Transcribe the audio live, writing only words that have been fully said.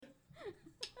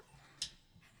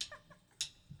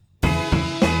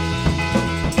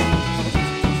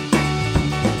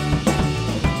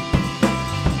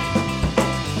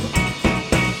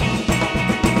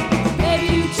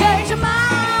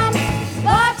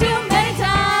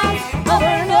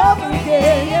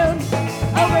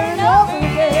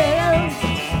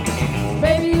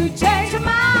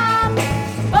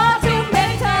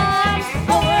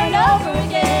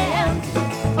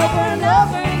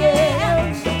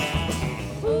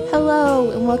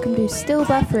Hello, and welcome to Still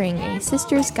Buffering, a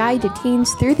sister's guide to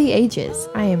teens through the ages.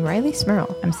 I am Riley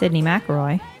Smurl. I'm Sydney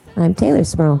McElroy. I'm Taylor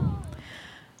Smurl.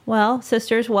 Well,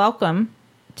 sisters, welcome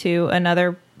to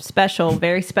another special,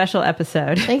 very special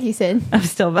episode Thank you, Sid. of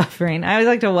Still Buffering. I always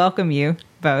like to welcome you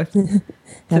both to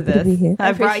Happy to be here.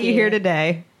 I brought you appreciate here it.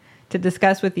 today to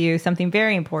discuss with you something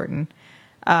very important.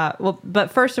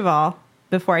 But first of all,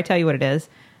 before I tell you what it is,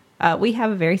 we have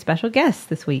a very special guest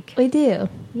this week. We do.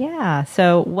 Yeah,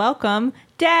 so welcome,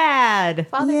 Dad.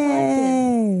 Father Collective.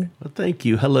 Yay! Well, thank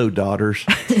you. Hello, daughters.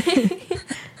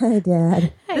 Hi,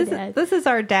 Dad. Hi, Dad. This is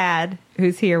our dad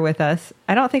who's here with us.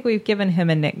 I don't think we've given him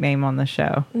a nickname on the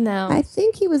show. No. I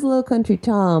think he was Low Country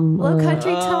Tom. Low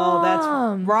Country Oh, Tom.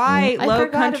 that's right. I Low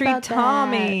forgot Country about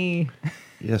Tommy.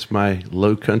 Yes, my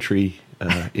low country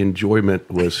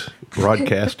enjoyment was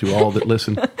broadcast to all that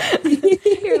listen.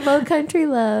 Your Low Country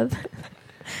love.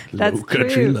 That's Low country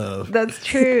true. love. That's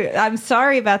true. I'm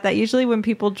sorry about that. Usually when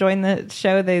people join the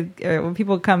show, when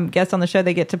people come guest on the show,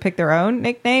 they get to pick their own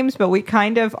nicknames, but we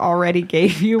kind of already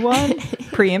gave you one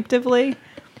preemptively.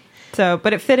 So,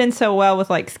 but it fit in so well with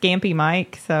like Scampy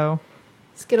Mike, so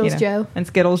Skittles Joe. and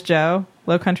Skittles Joe,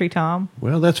 Low Country Tom.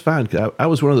 Well, that's fine. I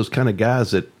was one of those kind of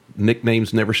guys that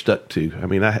nicknames never stuck to. I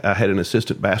mean, I had an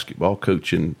assistant basketball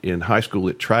coach in high school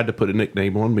that tried to put a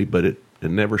nickname on me, but it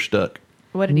never stuck.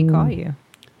 What did he call you?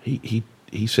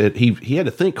 He said he had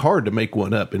to think hard to make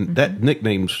one up, and that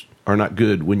nicknames are not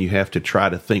good when you have to try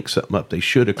to think something up. They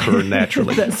should occur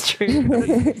naturally. That's true. You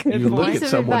look Piece at of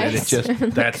someone and advice it's just from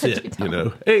that's Country it. Tom. You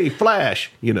know, hey,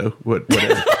 Flash. You know,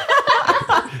 whatever.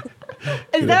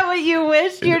 Is that what you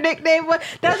wished your nickname was?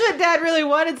 That's what Dad really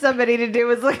wanted somebody to do,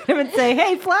 was look at him and say,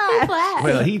 "Hey, Flash." Flash.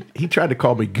 Well, he tried to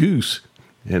call me Goose,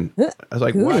 and I was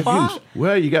like, "Why Goose?"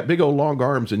 Well, you got big old long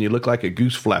arms, and you look like a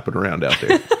goose flapping around out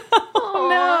there.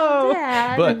 No.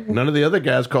 Dad. But none of the other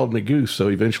guys called me Goose, so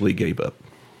he eventually gave up.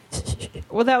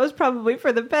 Well, that was probably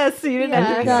for the best, so you didn't Yeah.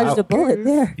 have to. Dodged a bullet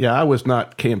there. Yeah, I was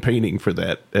not campaigning for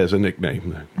that as a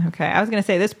nickname. Okay, I was going to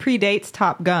say this predates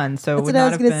Top Gun, so it That's would what I not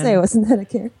was have going to been. say. Wasn't that a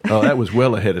character? Oh, that was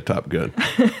well ahead of Top Gun.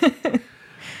 A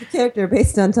character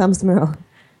based on Tom Smurl.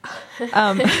 And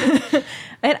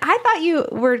I thought you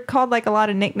were called like a lot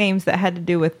of nicknames that had to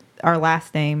do with our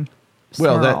last name.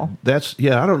 Well, Smurl. that's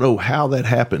I don't know how that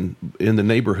happened in the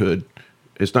neighborhood.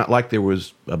 It's not like there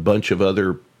was a bunch of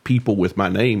other people with my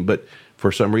name, but for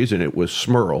some reason it was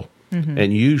Smurl.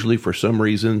 And usually for some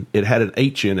reason it had an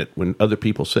H in it when other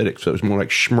people said it, so it was more like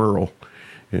Schmurl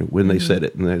when they said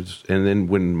it. And then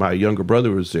when my younger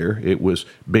brother was there, it was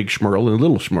Big Schmurl and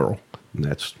Little Schmurl. And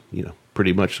that's,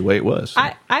 pretty much the way it was.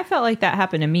 I felt like that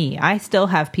happened to me. I still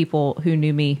have people who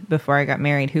knew me before I got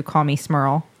married who call me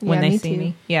Smurl when Yeah, they me see too.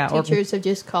 me. Yeah, Teachers have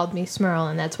just called me Smurl,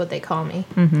 and that's what they call me.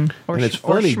 or and it's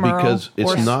or funny Schmurl, because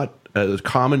it's or- not a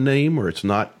common name, or it's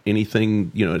not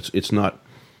anything. It's not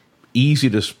easy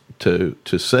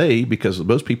to say, because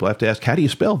most people have to ask, how do you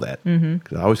spell that?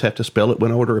 Mm-hmm. I always have to spell it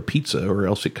when I order a pizza, or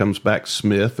else it comes back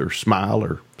Smith or Smile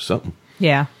or something.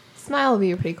 Yeah, Smile would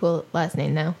be a pretty cool last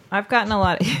name, though. I've gotten a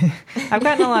lot. I've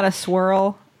gotten a lot of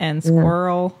swirl and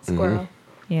squirrel. Squirrel.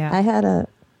 Yeah, I had an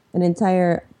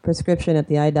entire prescription at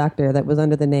the eye doctor that was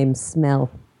under the name Smell.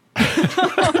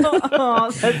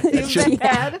 oh, that's too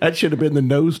bad. That should have been the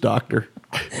nose doctor.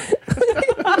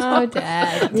 Oh,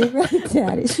 Dad. You're right,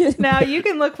 Dad. It should. Now you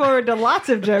can look forward to lots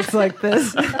of jokes like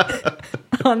this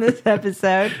on this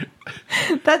episode.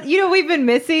 That we've been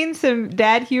missing some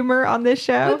dad humor on this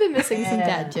show. We've been missing some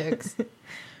dad jokes.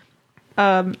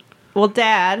 Well,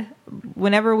 Dad,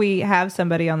 whenever we have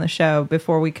somebody on the show,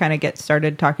 before we kind of get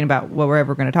started talking about what we're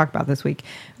ever going to talk about this week,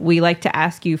 we like to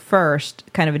ask you first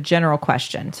kind of a general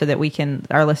question so that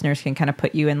our listeners can kind of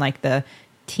put you in like the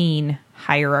teen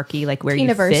hierarchy, like where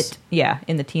Teeniverse. you fit. Yeah,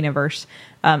 in the teeniverse.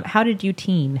 How did you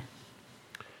teen?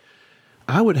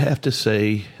 I would have to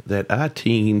say that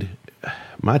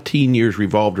my teen years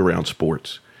revolved around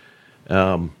sports.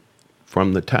 From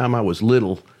the time I was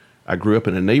little, I grew up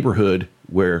in a neighborhood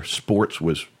where sports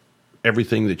was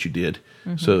everything that you did.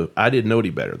 Mm-hmm. So I didn't know any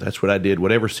better. That's what I did.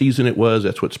 Whatever season it was,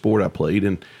 that's what sport I played.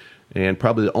 And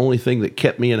probably the only thing that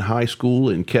kept me in high school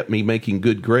and kept me making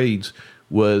good grades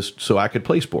was so I could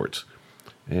play sports.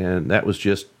 And that was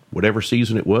just whatever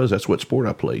season it was, that's what sport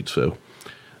I played. So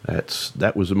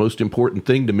that was the most important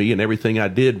thing to me, and everything I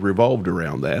did revolved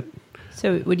around that.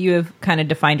 So would you have kind of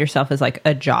defined yourself as like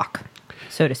a jock,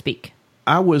 so to speak?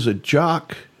 I was a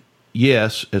jock,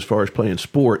 yes, as far as playing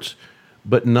sports,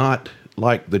 but not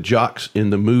like the jocks in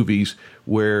the movies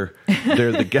where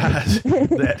they're the guys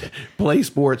that play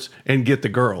sports and get the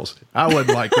girls. I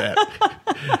wasn't like that.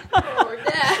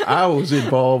 I was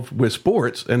involved with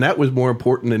sports, and that was more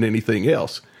important than anything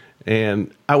else.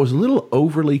 and I was a little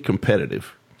overly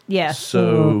competitive. Yes.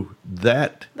 So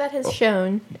that has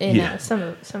shown in Yeah. some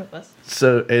of us.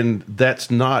 and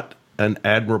that's not an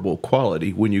admirable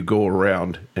quality when you go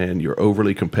around and you're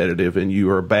overly competitive and you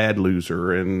are a bad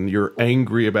loser and you're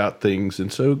angry about things.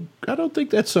 And so I don't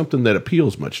think that's something that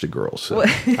appeals much to girls. So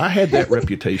I had that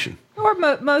reputation. Or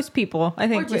most people, I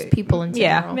think. Or just people in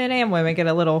Yeah, general. men and women get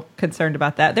a little concerned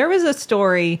about that. There was a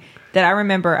story that I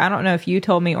remember, I don't know if you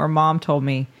told me or Mom told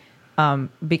me,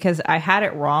 because I had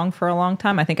it wrong for a long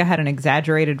time. I think I had an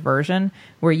exaggerated version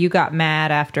where you got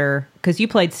mad after, because you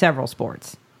played several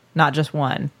sports, not just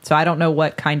one. So I don't know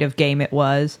what kind of game it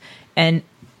was. And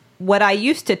what I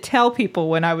used to tell people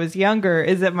when I was younger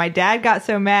is that my dad got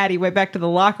so mad he went back to the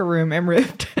locker room and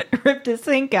ripped his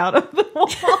sink out of the wall.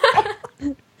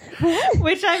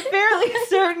 Which I'm fairly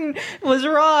certain was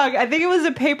wrong. I think it was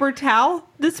a paper towel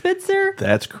dispenser.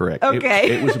 That's correct. Okay.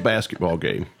 It was a basketball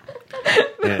game.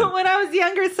 And When I was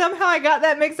younger, somehow I got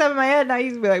that mixed up in my head, and I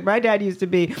used to be like, my dad used to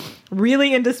be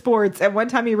really into sports, and one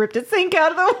time he ripped his sink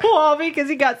out of the wall because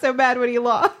he got so mad when he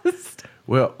lost.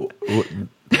 well,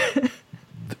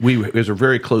 it was a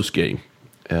very close game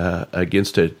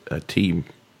against a team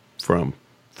from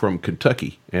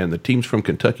Kentucky, and the teams from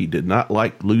Kentucky did not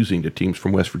like losing to teams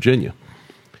from West Virginia.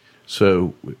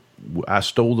 So I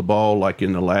stole the ball like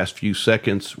in the last few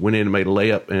seconds, went in and made a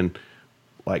layup, and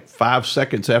like 5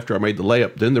 seconds after I made the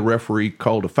layup, then the referee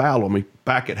called a foul on me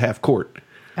back at half court.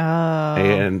 Oh.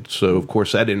 And so, of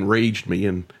course, that enraged me,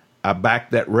 and I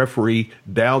backed that referee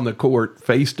down the court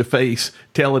face to face,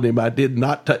 telling him I did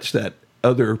not touch that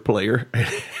other player.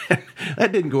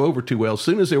 That didn't go over too well. As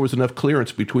soon as there was enough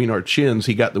clearance between our chins,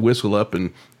 he got the whistle up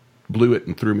and blew it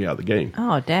and threw me out of the game.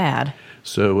 Oh, Dad.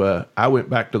 So I went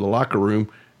back to the locker room,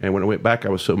 and when I went back, I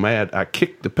was so mad, I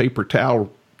kicked the paper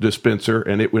towel dispenser,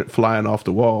 and it went flying off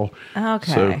the wall.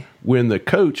 Okay. So when the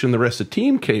coach and the rest of the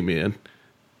team came in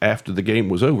after the game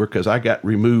was over, because I got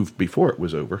removed before it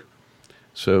was over,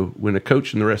 so when the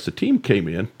coach and the rest of the team came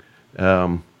in,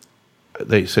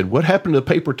 they said, "What happened to the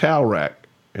paper towel rack?"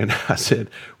 And I said,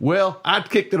 "Well, I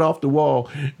kicked it off the wall."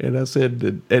 And I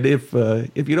said, "And if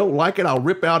you don't like it, I'll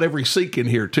rip out every sink in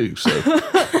here too." So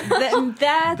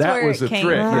That's that where was it a came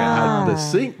threat. from. Yeah, the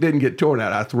sink didn't get torn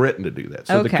out. I threatened to do that.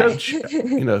 So Okay. the coach,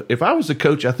 if I was the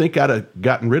coach, I think I'd have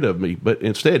gotten rid of me. But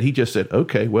instead, he just said,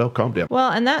 "Okay, well, calm down." Well,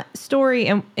 and that story,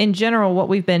 and in general, what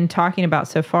we've been talking about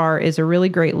so far is a really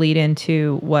great lead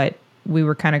into what we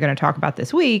were kind of going to talk about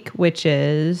this week, which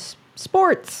is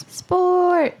sports.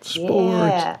 Sports.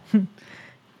 Yeah. You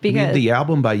Because mean the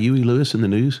album by Huey Lewis and the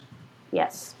News?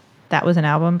 Yes. that was an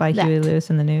album by That. Huey Lewis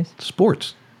in the News.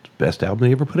 Sports. It's the best album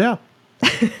they ever put out.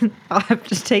 I'll have to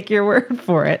just take your word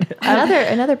for it.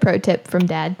 Another pro tip from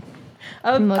Dad.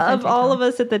 Of Low Country all Tom. of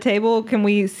us at the table, can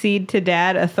we cede to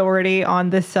Dad authority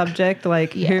on this subject?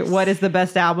 Like, Yes. what is the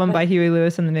best album by Huey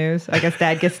Lewis in the News? I guess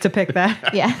Dad gets to pick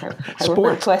that. Yeah. I will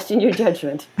not question your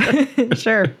judgment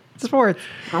Sure. Sports.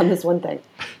 on this one thing.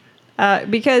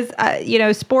 Because,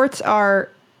 sports are,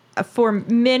 for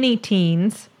many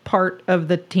teens, part of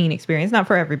the teen experience. Not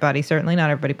for everybody, certainly.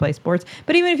 Not everybody plays sports.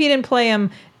 But even if you didn't play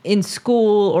them in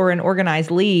school or an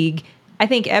organized league, I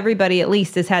think everybody at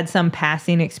least has had some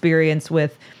passing experience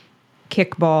with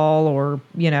kickball or,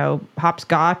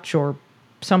 hopscotch or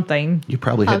something. You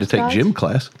probably had to take Hopscotch? gym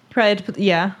class.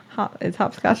 Is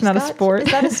hopscotch not a Scotch? sport?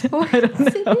 Is that a sport?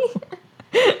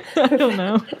 I don't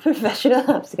know. Professional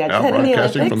hopscotch. Now Is that in the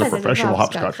broadcasting from the Olympics? Professional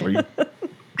Hopscotch Hopscotch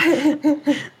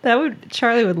League.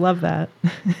 Charlie would love that.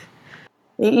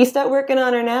 You start working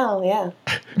on her now, yeah.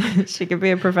 She could be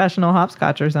a professional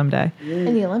hopscotcher someday.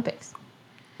 In the Olympics.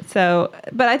 So,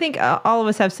 but I think all of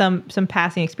us have some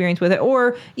passing experience with it.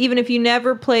 Or even if you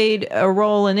never played a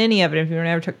role in any of it, if you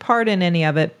never took part in any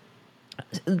of it,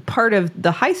 part of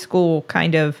the high school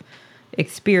kind of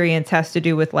experience has to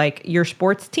do with like your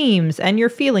sports teams and your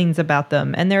feelings about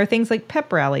them. And there are things like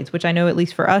pep rallies, which I know at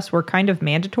least for us were kind of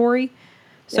mandatory.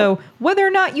 So whether or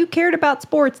not you cared about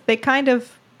sports, they kind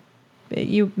of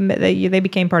they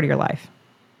became part of your life.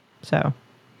 So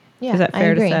Yeah. is that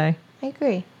fair to say? I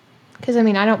agree. Because, I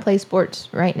don't play sports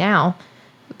right now,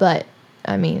 but,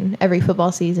 every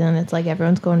football season, it's like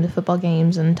everyone's going to football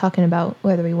games and talking about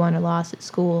whether we won or lost at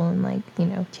school and,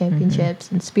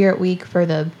 championships and Spirit Week for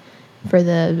the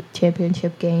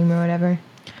championship game or whatever.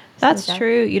 That's like that.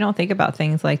 true. You don't think about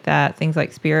things like that. Things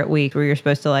like Spirit Week, where you're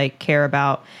supposed to care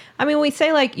about. We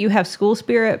say you have school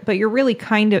spirit, but you're really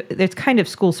it's kind of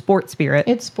school sports spirit.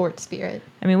 It's sports spirit.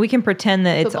 We can pretend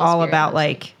that it's Football all spirit, about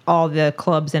mostly. all the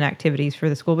clubs and activities for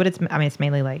the school, but it's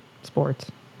mainly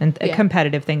sports and Yeah.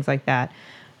 competitive things like that.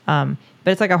 But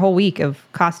it's like a whole week of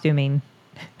costuming.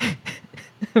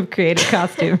 of creative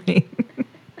costuming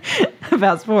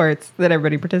about sports that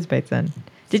everybody participates in.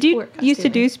 Did you Sport used to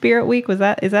do costuming. Spirit Week? Is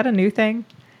that a new thing?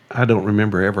 I don't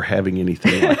remember ever having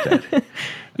anything like that.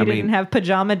 You didn't have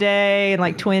Pajama Day and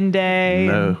like Twin Day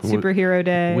No. and Superhero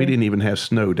Day? We didn't even have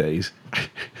snow days.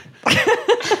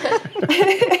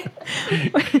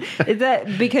 Is that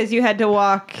because you had to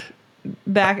walk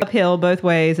back uphill both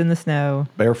ways in the snow,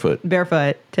 Barefoot.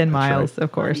 10 miles, right.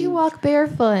 of course? You walk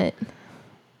barefoot.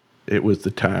 It was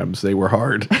the times. They were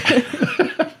hard.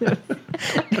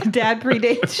 Dad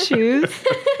predates shoes.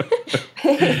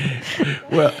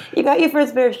 Well, You got your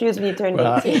first pair of shoes when you turned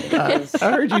 18.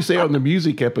 I heard you say on the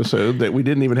music episode that we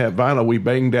didn't even have vinyl. We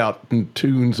banged out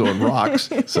tunes on rocks.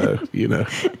 So,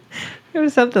 It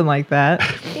was something like that.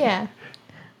 Yeah.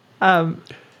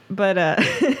 But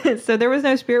so there was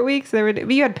no Spirit Weeks.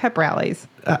 You had pep rallies.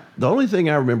 The only thing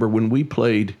I remember when we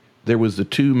played, there was the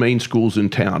two main schools in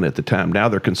town at the time. Now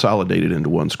they're consolidated into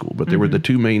one school, but there were the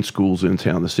two main schools in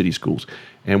town, the city schools.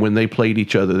 And when they played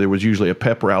each other, there was usually a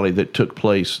pep rally that took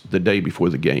place the day before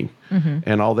the game.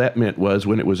 And all that meant was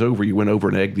when it was over, you went over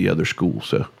and egged the other school.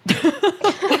 So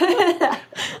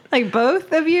Like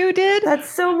both of you did? That's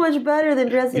so much better than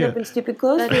dressing up in stupid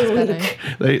clothes That for a is week.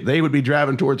 better. they would be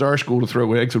driving towards our school to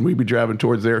throw eggs, and we'd be driving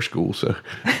towards their school. So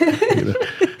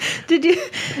Did you?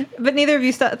 But neither of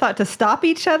you thought to stop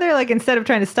each other? Like instead of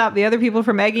trying to stop the other people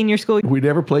from egging your school? we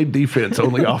never played defense,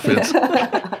 only offense.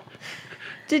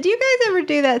 Did you guys ever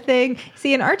do that thing?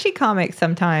 See, in Archie comics,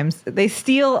 sometimes they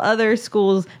steal other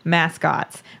schools'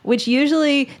 mascots, which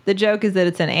usually the joke is that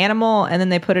it's an animal and then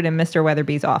they put it in Mr.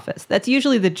 Weatherby's office. That's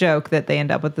usually the joke that they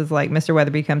end up with is like Mr.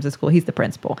 Weatherby comes to school, he's the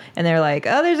principal. And they're like,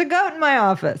 oh, there's a goat in my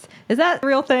office. Is that a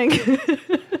real thing?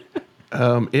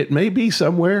 It may be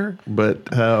somewhere, but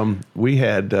we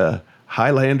had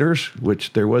Highlanders,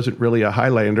 which there wasn't really a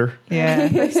Highlander. Yeah.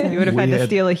 You would have had to had-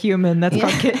 steal a human. That's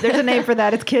called there's a name for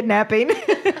that. It's kidnapping.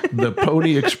 The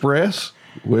Pony Express,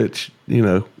 which,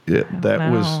 that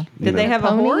was... Wow. you Did they know, have a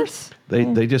Pony? horse?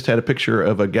 They just had a picture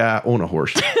of a guy on a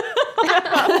horse.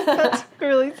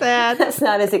 Really sad. That's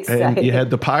not as exciting. And you had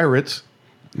the Pirates.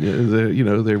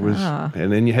 There was, and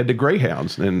then you had the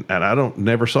Greyhounds, and I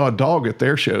never saw a dog at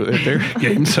their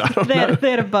games. So I don't know.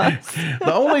 They had a bus.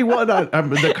 The only one,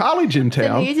 the college in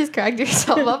town. You just cracked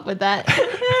yourself up with that.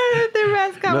 Their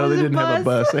mascot No, was they didn't have a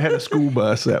bus. They had a school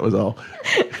bus. That was all.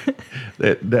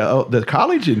 The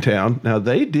college in town. Now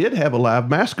they did have a live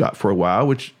mascot for a while,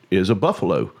 which is a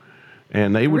buffalo.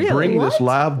 And they would Really? bring this What?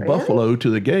 live buffalo to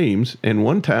the games. And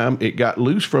one time it got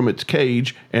loose from its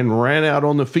cage and ran out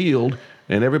on the field.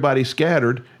 And everybody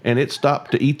scattered, and it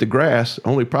stopped to eat the grass.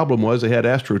 Only problem was they had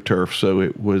AstroTurf, so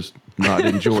it was not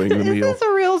enjoying the Is meal. this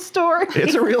a real story?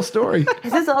 It's a real story.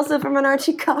 Is this also from an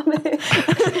Archie comic?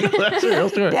 That's a real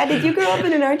story. Dad, did you grow up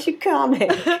in an Archie comic?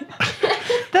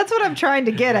 That's what I'm trying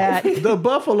to get at. The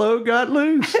buffalo got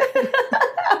loose.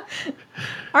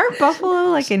 Aren't buffalo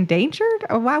like endangered?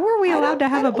 Or why were we allowed to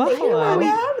have a We buffalo?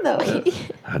 have those.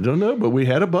 I don't know, but we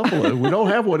had a buffalo. We don't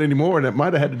have one anymore, and it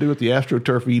might have had to do with the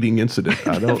AstroTurf eating incident.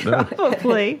 I don't know.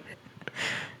 Probably.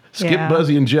 Skip, Yeah.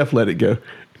 Buzzy, and Jeff let it go.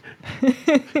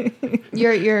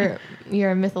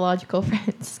 Your mythological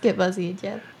friends, Skip, Buzzy, and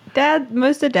Jeff.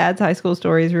 Most of Dad's high school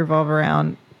stories revolve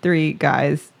around three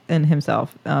guys and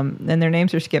himself, and their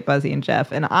names are Skip, Buzzy, and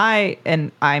Jeff. And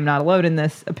I'm not alone in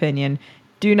this opinion.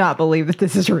 Do not believe that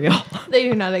this is real. They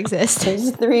do not exist. There's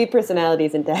 3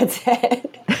 personalities in Dad's head.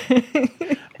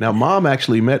 Now, Mom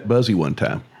actually met Buzzy one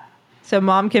time. So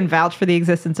Mom can vouch for the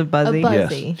existence of Buzzy.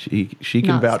 Buzzy. Yes, she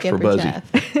can Not vouch Skip for or Buzzy.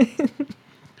 Jeff.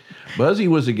 Buzzy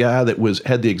was a guy that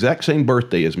had the exact same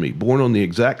birthday as me, born on the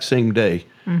exact same day.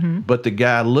 Mm-hmm. But the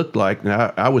guy looked like,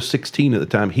 now I was 16 at the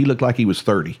time, he looked like he was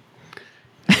 30.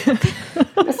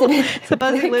 So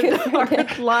Buzzy lived a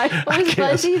hard life. Was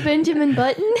Buzzy Benjamin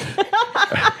Button?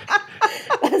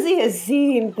 Buzzy has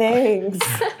seen things.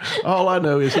 All I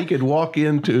know is he'd walk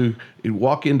into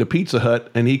Pizza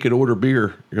Hut and he could order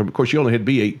beer. Of course, you only had to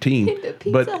be 18. Into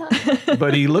Pizza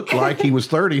But he looked like he was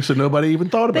 30, so nobody even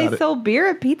thought about They it. sold beer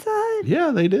at Pizza Hut?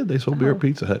 Yeah, they did. They sold beer at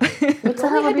Pizza Hut. What the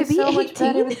hell had would to be be so much 18?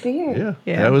 better with beer? Yeah.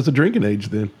 Yeah. That was the drinking age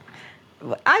then.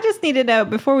 I just need to know,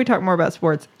 before we talk more about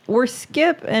sports, were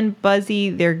Skip and Buzzy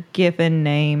their given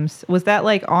names? Was that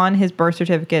like on his birth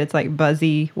certificate? It's like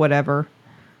Buzzy whatever.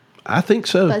 I think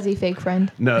so. Buzzy fake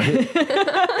friend. No, his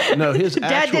Dad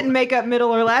actual, didn't make up middle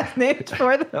or last names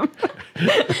for them.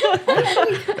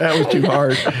 That was too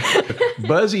hard.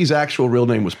 Buzzy's actual real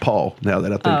name was Paul, now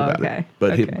that I think about okay. it.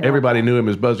 But Okay. everybody knew him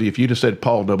as Buzzy. If you just said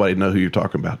Paul, nobody'd know who you're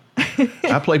talking about.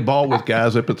 I play ball with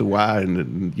guys up at the Y,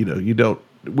 and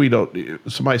we don't.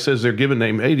 Somebody says their given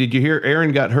name. Hey, did you hear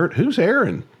Aaron got hurt? Who's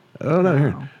Aaron? Oh, no.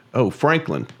 Aaron. Oh,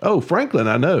 Franklin. Oh, Franklin,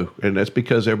 I know. And that's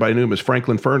because everybody knew him as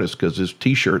Franklin Furnace because his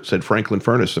T-shirt said Franklin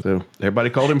Furnace. So everybody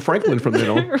called him Franklin from then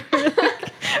on.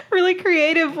 Really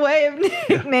creative way of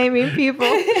nicknaming people.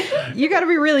 You got to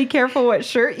be really careful what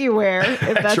shirt you wear if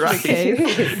that's right. the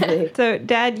case. So,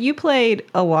 Dad, you played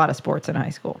a lot of sports in high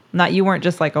school. You weren't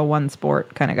just like a one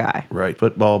sport kind of guy. Right.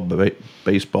 Football,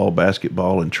 baseball,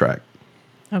 basketball, and track.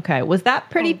 Okay. Was that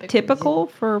pretty typical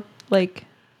for like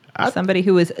somebody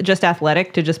who was just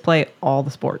athletic to just play all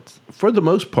the sports? For the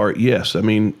most part, yes. I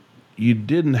mean, you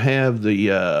didn't have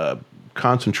the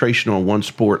concentration on one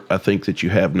sport, I think, that you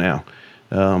have now.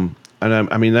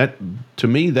 I mean, that to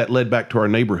me, that led back to our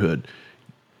neighborhood.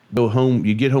 Go home,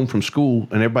 you get home from school,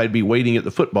 and everybody'd be waiting at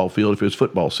the football field if it was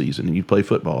football season, and you'd play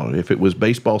football. If it was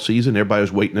baseball season, everybody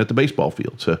was waiting at the baseball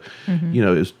field. So,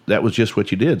 that was just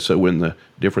what you did. So when the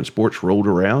different sports rolled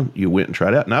around, you went and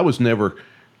tried out. And I was never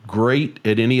great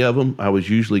at any of them. I was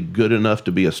usually good enough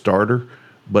to be a starter,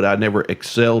 but I never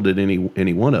excelled at any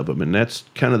one of them. And that's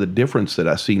kind of the difference that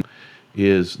I see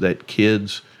is that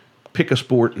kids pick a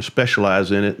sport and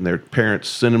specialize in it, and their parents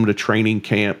send them to training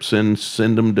camps and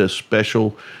send them to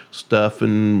special stuff,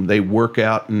 and they work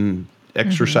out and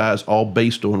exercise all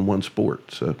based on one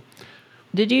sport. So,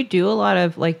 did you do a lot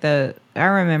of like I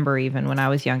remember even when I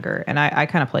was younger, and I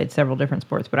kind of played several different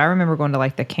sports, but I remember going to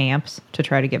like the camps to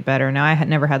try to get better. Now, I had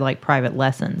never had like private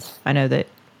lessons. I know that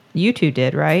you two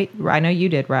did, right? I know you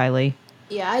did, Riley.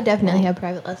 Yeah, I definitely have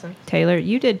private lessons. Taylor,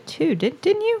 you did too, didn't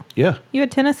you? Yeah. You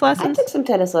had tennis lessons? I took some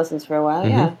tennis lessons for a while,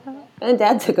 yeah. And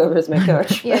Dad took over as my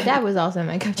coach. Yeah, Dad was also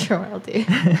my coach for a while, too.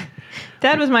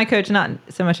 Dad was my coach, not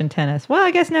so much in tennis. Well,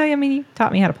 I guess no. I mean, you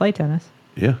taught me how to play tennis.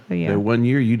 Yeah. So, yeah. So one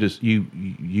year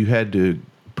you had to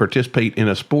participate in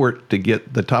a sport to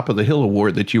get the top of the hill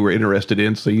award that you were interested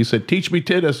in. So you said, "Teach me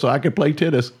tennis so I could play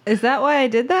tennis." Is that why I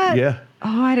did that? Yeah.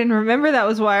 Oh, I didn't remember that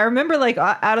was why. I remember like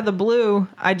out of the blue,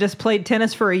 I just played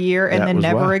tennis for a year and That then was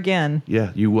never why. again.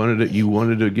 Yeah, you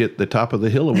wanted to get the top of the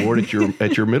hill award at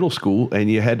your middle school, and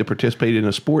you had to participate in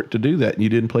a sport to do that, and you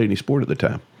didn't play any sport at the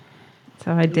time.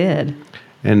 So I did.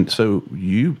 And so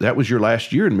that was your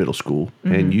last year in middle school,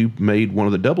 and you made one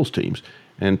of the doubles teams.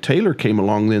 And Taylor came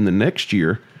along then the next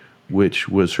year, which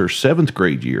was her 7th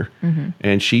grade year,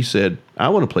 and she said, "I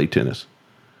want to play tennis."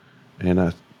 And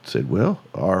I said, "Well,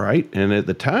 all right." And at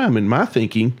the time, in my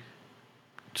thinking,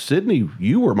 Sydney,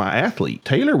 you were my athlete.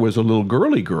 Taylor was a little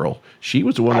girly girl. She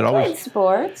was the one I that played always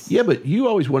sports. Yeah, but you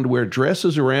always wanted to wear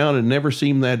dresses around and never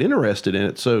seemed that interested in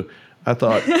it. So I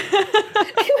thought,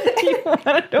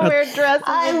 To wear dresses.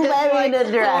 I'm wearing a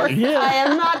dress. Yeah. I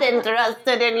am not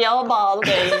interested in your ball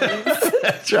games.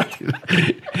 that's right.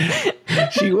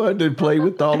 She wanted to play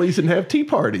with dollies and have tea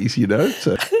parties, So, That's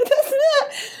not.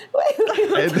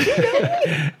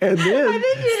 and then I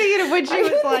think you did it when she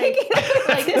was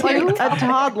like a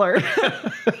toddler.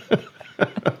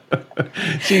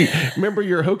 she remember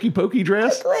your hokey pokey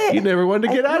dress? You never wanted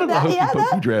to get out of the hokey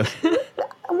pokey dress.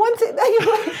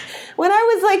 When I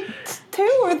was like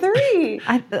 2 or 3.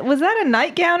 Was that a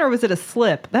nightgown or was it a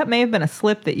slip? That may have been a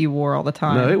slip that you wore all the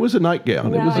time. No, it was a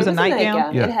nightgown. No, It was a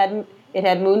nightgown? Yeah. It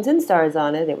had moons and stars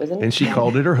on it. It was and she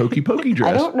called it her hokey pokey I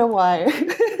dress. don't know why.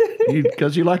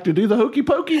 Because you like to do the hokey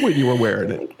pokey when you were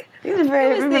wearing it. These are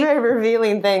very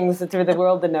revealing things for the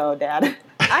world to know, Dad.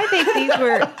 I think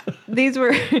these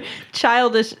were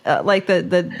childish, like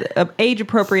the age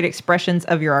appropriate expressions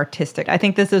of your artistic. I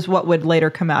think this is what would later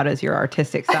come out as your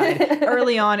artistic side.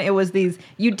 Early on, it was these.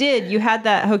 You had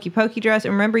that hokey pokey dress,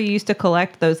 and remember you used to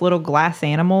collect those little glass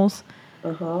animals.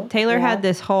 Taylor had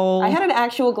this whole. I had an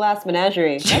actual glass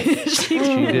menagerie. She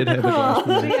did have a glass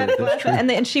menagerie. That's true. And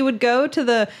then she would go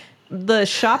to the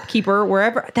shopkeeper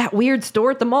wherever that weird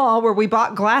store at the mall where we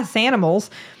bought glass animals.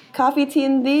 Coffee, tea,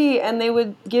 and thee, and they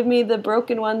would give me the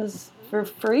broken ones for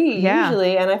free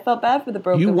usually, and I felt bad for the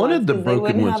broken ones. You wanted the 'cause broken they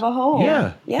wouldn't ones. have a home.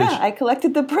 Yeah, yeah. I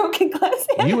collected the broken glass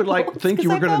animals. You would think you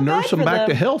were going to nurse them back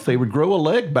to health. They would grow a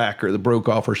leg back or that broke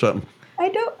off or something. I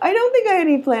don't think I had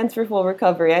any plans for full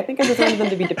recovery. I think I just wanted them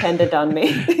to be dependent on me.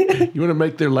 You want to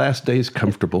make their last days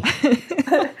comfortable.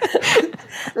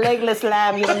 Legless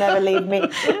lamb, you'll never leave me.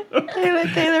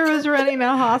 Taylor was running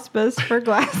a hospice for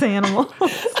glass animals.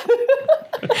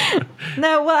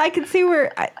 No, well, I could see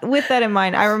where, with that in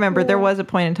mind, I remember there was a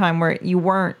point in time where you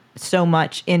weren't so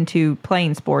much into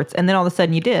playing sports, and then all of a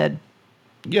sudden you did.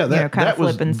 Yeah, that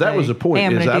was the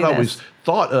point. Hey, is I'd always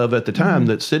thought of at the time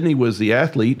that Sydney was the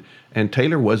athlete and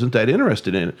Taylor wasn't that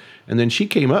interested in it. And then she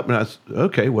came up and I said,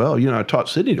 okay, well, I taught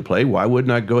Sydney to play. Why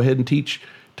wouldn't I go ahead and teach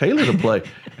Taylor to play?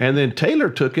 And then Taylor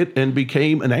took it and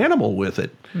became an animal with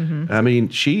it. I mean,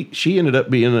 she ended up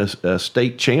being a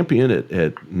state champion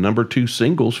at number 2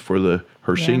 singles for the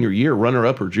her senior year,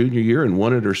 runner-up her junior year, and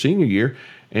won it her senior year.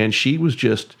 And she was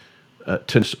just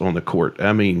tennis on the court.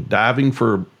 I mean, diving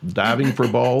for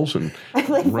balls and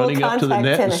like running up to the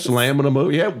net tennis. and slamming them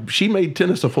over. Yeah, she made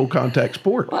tennis a full contact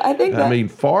sport. Well, I mean,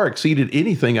 far exceeded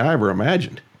anything I ever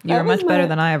imagined. You were much better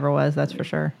than I ever was, that's for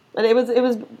sure. And it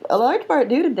was a large part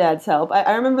due to Dad's help.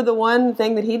 I remember the one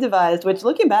thing that he devised, which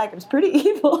looking back, it was pretty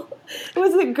evil. It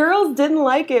was that girls didn't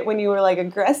like it when you were like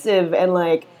aggressive and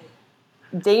like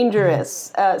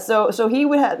dangerous. So he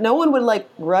would have no one would like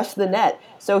rush the net.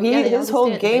 So his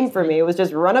whole game for me was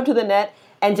just run up to the net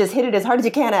and just hit it as hard as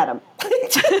you can at him.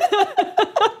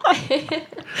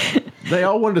 They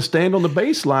all wanted to stand on the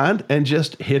baseline and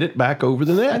just hit it back over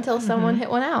the net. Until someone hit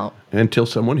one out. Until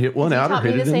someone hit one out or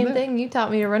hit it in the net. You taught me the same thing. You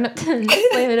taught me to run up to and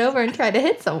slam it over and try to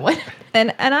hit someone.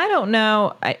 And I don't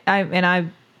know, I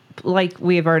like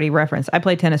we have already referenced, I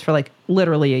played tennis for like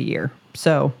literally a year.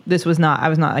 So I was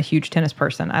not a huge tennis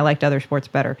person. I liked other sports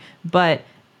better. But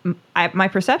my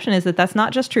perception is that that's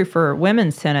not just true for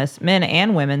women's tennis, men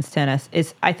and women's tennis.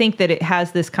 I think that it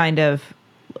has this kind of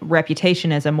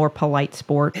reputation as a more polite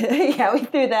sport. Yeah, we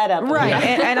threw that up. Right.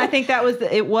 And I think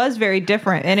it was very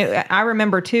different. And I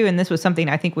remember too, and this was something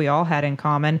I think we all had in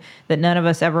common, that none of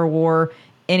us ever wore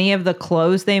any of the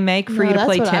clothes they make for you to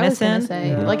play tennis in.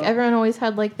 Yeah. Like everyone always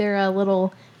had like their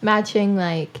little matching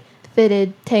like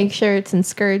fitted tank shirts and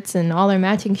skirts and all their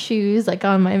matching shoes like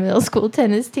on my middle school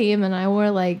tennis team, and I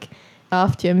wore like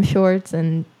off gym shorts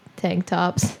and tank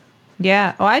tops.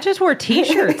 Yeah. Oh, I just wore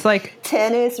T-shirts. Like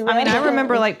tennis. I mean, I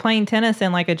remember like playing tennis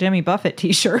in like a Jimmy Buffett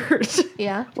T-shirt.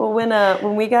 Yeah. Well,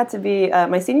 when we got to be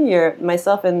my senior year,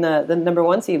 myself and the number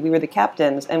one seed, we were the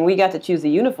captains, and we got to choose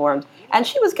the uniforms. And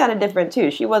she was kind of different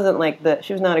too. She wasn't like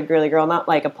she was not a girly girl, not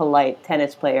like a polite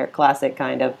tennis player, classic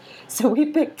kind of. So we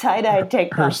picked tie-dye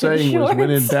tank tops and shorts. Her saying was, when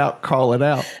in doubt, call it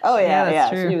out. Oh yeah, that's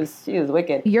true. She was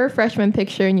wicked. Your freshman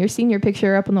picture and your senior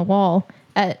picture are up on the wall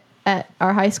at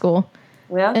our high school.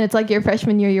 Yeah. And it's like your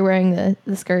freshman year, you're wearing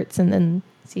the skirts, and then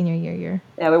senior year, you're...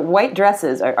 Yeah, but white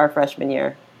dresses are our freshman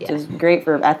year, which is great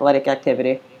for athletic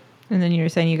activity. And then you were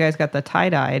saying you guys got the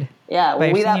tie-dyed. Yeah,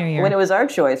 when it was our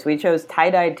choice, we chose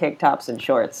tie-dyed tank tops and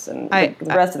shorts, and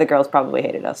the rest of the girls probably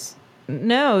hated us.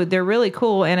 No, they're really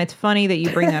cool, and it's funny that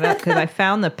you bring that up because I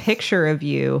found the picture of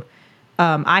you.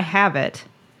 I have it.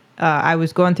 I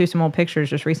was going through some old pictures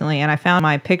just recently, and I found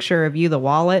my picture of you, the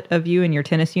wallet of you in your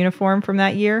tennis uniform from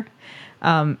that year.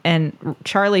 And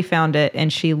Charlie found it,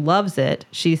 and she loves it.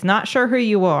 She's not sure who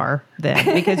you are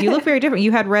then because you look very different.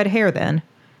 You had red hair then,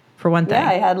 for one thing. Yeah,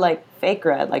 I had like fake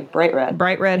red, like bright red.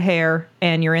 Bright red hair,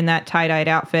 and you're in that tie-dyed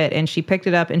outfit, and she picked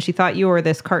it up, and she thought you were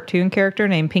this cartoon character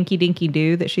named Pinky Dinky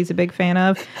Doo that she's a big fan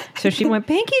of. So she went,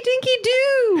 Pinky Dinky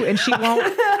Doo! And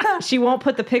she won't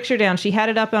put the picture down. She had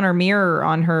it up on her mirror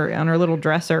on her little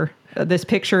dresser. This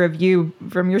picture of you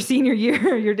from your senior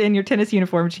year, you're in your tennis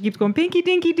uniform. She keeps going, Pinky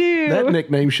Dinky Doo. That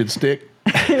nickname should stick.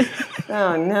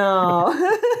 Oh,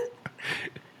 no.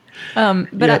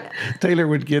 But Taylor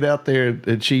would get out there,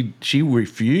 and she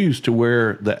refused to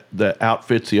wear the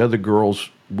outfits the other girls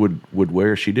would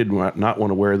wear. She did not want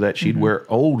to wear that. She'd wear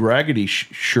old raggedy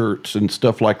shirts and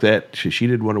stuff like that. She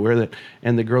didn't want to wear that.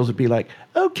 And the girls would be like,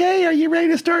 okay, are you ready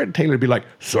to start? And Taylor would be like,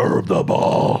 serve the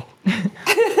ball.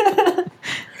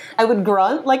 I would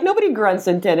grunt. Like, nobody grunts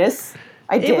in tennis.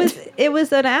 I did. It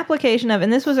was an application of,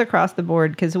 and this was across the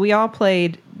board because we all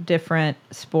played different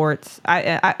sports.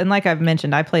 And like I've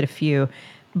mentioned, I played a few,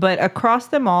 but across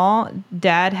them all,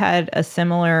 Dad had a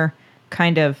similar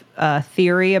kind of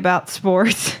theory about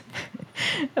sports,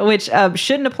 which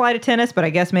shouldn't apply to tennis, but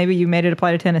I guess maybe you made it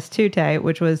apply to tennis too, Tay,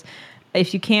 which was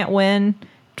if you can't win,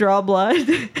 draw blood.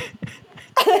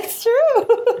 That's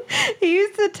true. He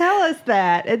used to tell us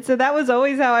that. And so that was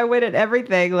always how I went at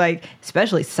everything, like,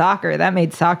 especially soccer. That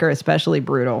made soccer especially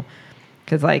brutal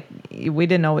because, like, we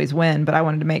didn't always win, but I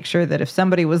wanted to make sure that if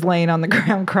somebody was laying on the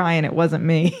ground crying, it wasn't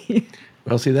me.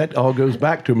 Well, see, that all goes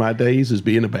back to my days as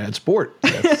being a bad sport.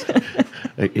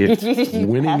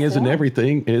 Winning isn't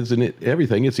everything, isn't it?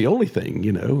 Everything. It's the only thing,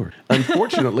 you know.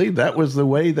 Unfortunately, that was the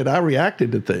way that I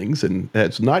reacted to things, and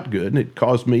that's not good. And it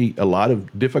caused me a lot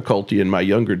of difficulty in my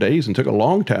younger days, and took a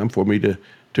long time for me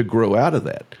to grow out of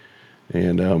that.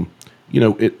 And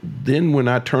then when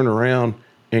I turn around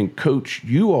and coach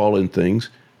you all in things,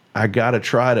 I got to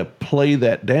try to play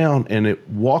that down and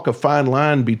walk a fine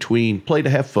line between play to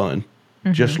have fun,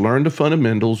 just learn the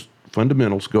fundamentals,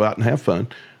 go out and have fun.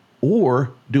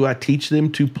 Or do I teach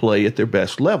them to play at their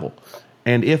best level?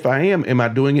 And if I am I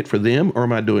doing it for them or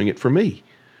am I doing it for me?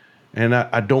 And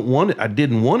I don't want it. I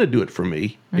didn't want to do it for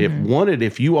me.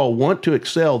 If you all want to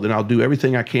excel, then I'll do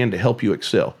everything I can to help you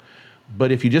excel.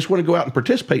 But if you just want to go out and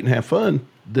participate and have fun,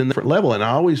 then different level. And I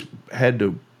always had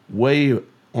to weigh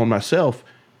on myself,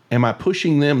 am I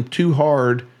pushing them too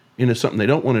hard into something they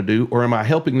don't want to do, or am I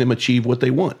helping them achieve what they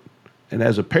want? And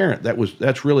as a parent,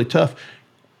 that's really tough,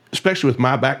 especially with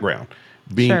my background,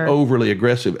 being overly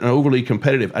aggressive and overly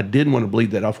competitive. I didn't want to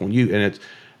bleed that off on you. And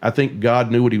I think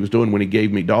God knew what he was doing when he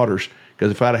gave me daughters,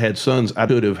 because if I'd have had sons, I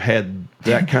would have had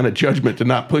that kind of judgment to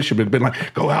not push them and been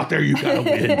like, go out there, you got to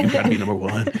win, you got to be number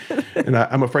one. And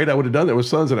I'm afraid I would have done that with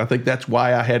sons. And I think that's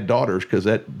why I had daughters, because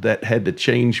that had to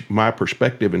change my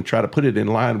perspective and try to put it in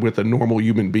line with a normal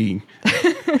human being.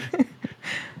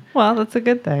 Well, that's a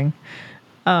good thing.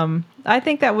 I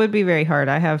think that would be very hard.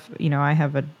 I have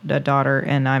a daughter,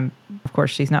 and of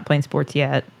course, she's not playing sports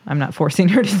yet. I'm not forcing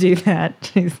her to do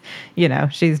that.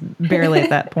 She's barely at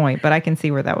that point, but I can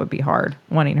see where that would be hard,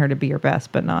 wanting her to be her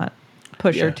best, but not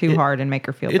push her too hard and make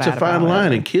her feel bad. It's a fine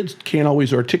line, and kids can't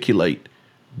always articulate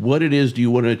what it is do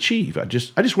you want to achieve. I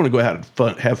just want to go out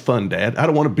and have fun, Dad. I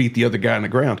don't want to beat the other guy in the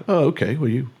ground. Oh, okay. Well,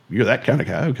 you're that kind of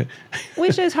guy. Okay.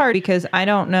 Which is hard, because I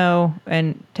don't know.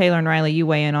 And Taylor and Riley, you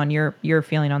weigh in on your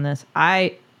feeling on this.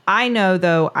 I know,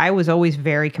 though, I was always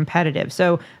very competitive.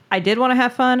 So I did want to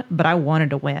have fun, but I wanted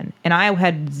to win. And I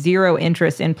had zero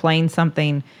interest in playing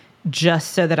something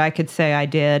just so that I could say I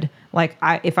did. Like,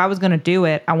 if I was going to do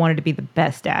it, I wanted to be the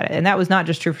best at it. And that was not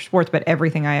just true for sports, but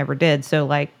everything I ever did. So,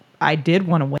 like, I did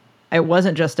want to win. It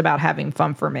wasn't just about having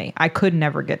fun for me. I could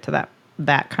never get to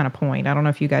that kind of point. I don't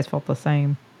know if you guys felt the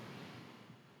same.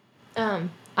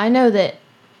 I know that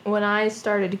when I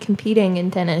started competing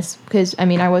in tennis, because,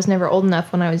 I was never old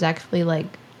enough when I was actually, like,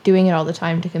 doing it all the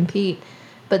time to compete.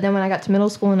 But then when I got to middle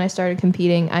school and I started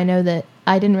competing, I know that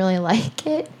I didn't really like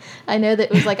it. I know that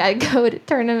it was like I'd go to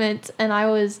tournaments and I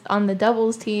was on the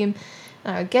doubles team,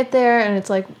 and I would get there, and it's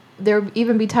like there would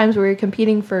even be times where we were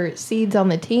competing for seeds on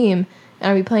the team,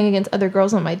 and I'd be playing against other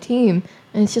girls on my team,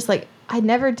 and it's just like I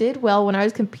never did well when I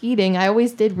was competing. I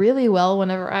always did really well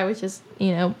whenever I was just,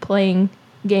 playing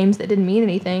games that didn't mean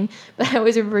anything. But I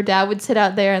always remember Dad would sit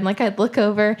out there and, like, I'd look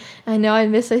over, and I know I'd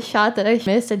miss a shot that I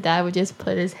missed, and Dad would just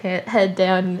put his head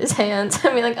down in his hands.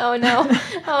 I'd be like, oh no,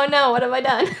 what have I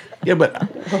done? Yeah, but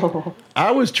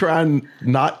I was trying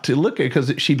not to look at it,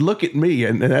 because she'd look at me,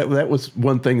 and that was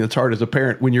one thing that's hard as a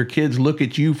parent, when your kids look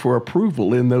at you for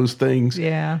approval in those things.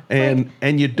 Yeah.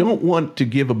 And you don't want to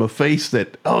give them a face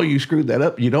that, oh, you screwed that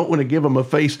up. You don't want to give them a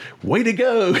face, way to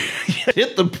go,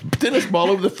 hit the tennis ball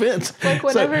over the fence. Like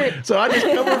whenever. So I just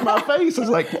covered my face. It's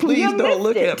like, please don't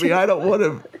look at me. I don't want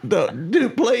to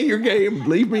play your game.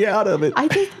 Leave me out of it. I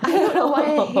don't know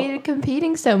why I hated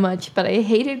competing so much, but I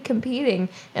hated competing,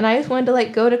 and I just wanted to,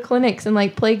 like, go to clinics and,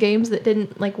 like, play games that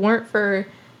weren't for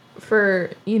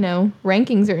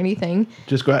rankings or anything.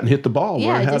 Just go out and hit the ball.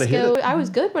 Yeah, learn how to hit it. I was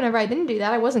good whenever I didn't do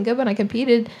that. I wasn't good when I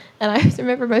competed, and I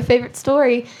remember my favorite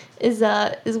story is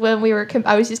when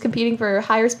I was just competing for a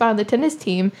higher spot on the tennis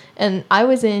team, and I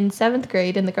was in 7th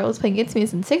grade, and the girl was playing against me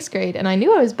was in 6th grade, and I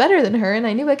knew I was better than her, and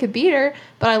I knew I could beat her,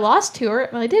 but I lost to her,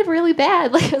 and I did really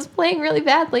bad. Like, I was playing really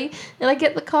badly, and I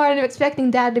get in the car, and I'm expecting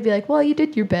Dad to be like, well, you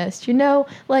did your best,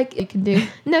 like you can do.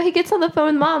 No, he gets on the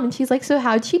phone with Mom, and she's like, so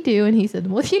how'd she do? And he said,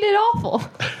 well, she did awful.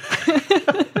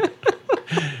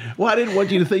 Well, I didn't want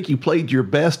you to think you played your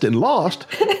best and lost.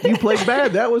 You played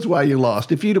bad. That was why you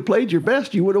lost. If you'd have played your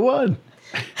best, you would have won.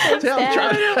 I don't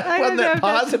know if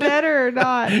that's better or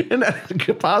not. And that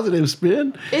a positive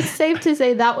spin. It's safe to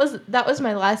say that was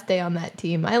my last day on that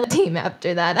team. I left the team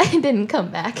after that. I didn't come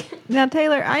back. Now,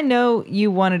 Taylor, I know you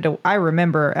wanted to. I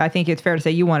remember. I think it's fair to say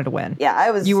you wanted to win. Yeah,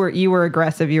 I was. You were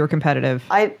aggressive. You were competitive.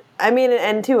 I mean,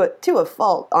 and to a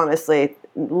fault, honestly.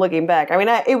 Looking back, I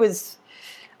was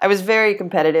very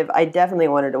competitive. I definitely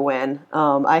wanted to win.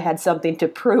 I had something to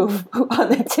prove on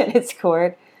the tennis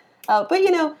court. But,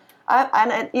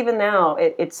 and even now,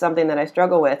 it's something that I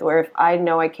struggle with, where if I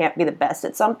know I can't be the best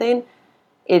at something,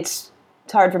 it's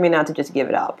hard for me not to just give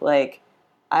it up. Like,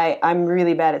 I'm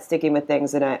really bad at sticking with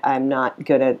things that I'm not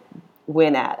going to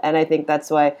win at. And I think that's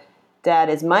why Dad,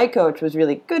 as my coach, was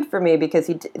really good for me,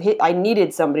 because I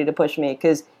needed somebody to push me.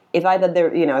 Because if I thought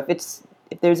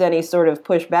if there's any sort of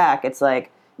pushback, it's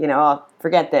like, oh,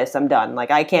 forget this, I'm done.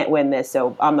 Like, I can't win this,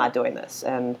 so I'm not doing this.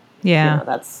 And yeah,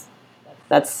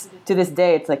 that's to this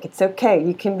day, it's like, it's okay.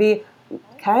 You can be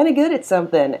kind of good at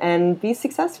something and be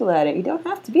successful at it. You don't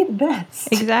have to be the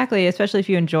best. Exactly, especially if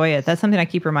you enjoy it. That's something I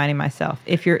keep reminding myself.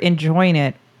 If you're enjoying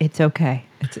it, it's okay.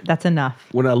 That's enough.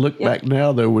 When I look back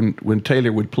now, though, when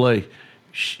Taylor would play,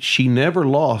 she never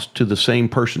lost to the same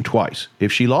person twice.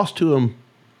 If she lost to him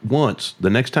once, the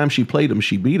next time she played him,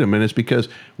 she beat him. And it's because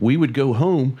we would go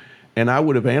home and I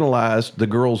would have analyzed the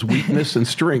girl's weakness and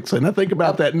strengths. And I think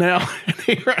about that now. And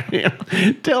here I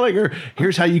am telling her,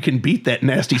 here's how you can beat that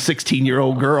nasty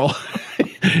 16-year-old girl.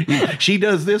 She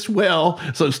does this well,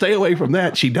 so stay away from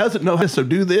that. She doesn't know this, so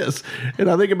do this. And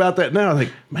I think about that now. I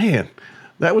think, man,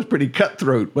 that was pretty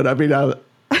cutthroat. But I mean,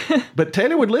 but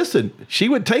Taylor would listen. She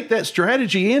would take that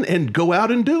strategy in and go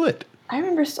out and do it. I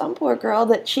remember some poor girl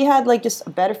that she had like just a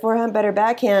better forehand, better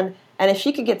backhand, and if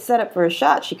she could get set up for a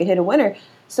shot, she could hit a winner.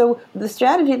 So the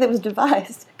strategy that was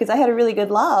devised, because I had a really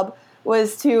good lob,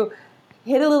 was to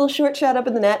hit a little short shot up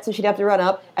in the net, so she'd have to run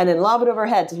up, and then lob it over her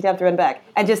head, so she'd have to run back,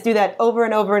 and just do that over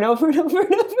and over and over and over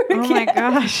and over again. Oh my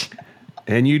gosh.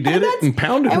 And you did it and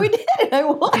pounded her. And we did it. I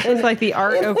won. It's like the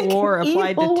art of war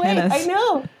applied to tennis. I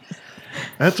know.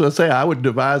 That's what I say. I would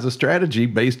devise a strategy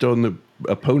based on the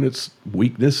opponent's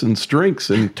weakness and strengths,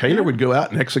 and Taylor would go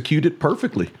out and execute it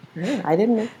perfectly. Yeah, I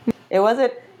didn't. It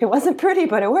wasn't pretty,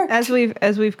 but it worked. As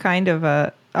we've kind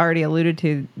of already alluded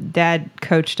to, Dad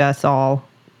coached us all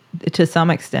to some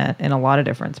extent in a lot of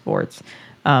different sports.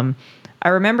 I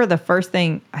remember the first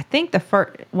thing. I think the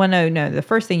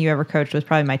first thing you ever coached was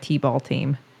probably my t-ball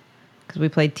team, because we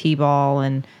played t-ball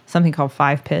and something called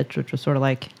 5-pitch, which was sort of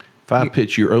like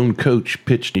 5-pitch. Your own coach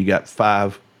pitched. You got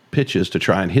 5 pitches to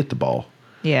try and hit the ball.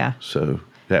 Yeah. So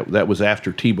that was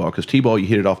after t-ball, because t-ball you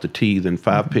hit it off the tee, then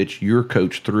 5-pitch your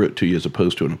coach threw it to you as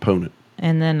opposed to an opponent.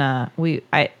 And then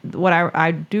what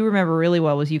I do remember really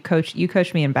well was you coached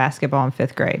me in basketball in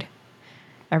 5th grade.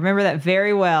 I remember that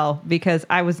very well because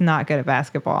I was not good at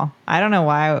basketball. I don't know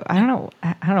why. I don't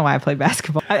know why I played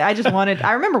basketball. I just wanted.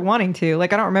 I remember wanting to.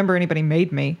 Like, I don't remember anybody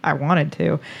made me. I wanted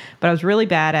to, but I was really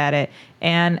bad at it.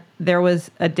 And there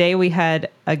was a day we had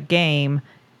a game,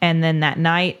 and then that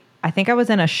night I think I was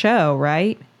in a show.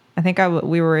 Right? I think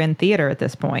we were in theater at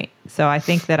this point. So I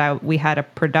think that we had a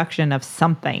production of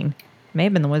something. It may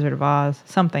have been The Wizard of Oz.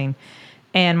 Something.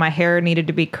 And my hair needed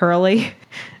to be curly.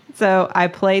 So I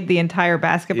played the entire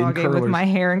basketball game with my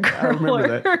hair in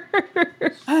curler.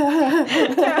 I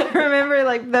remember that. I remember,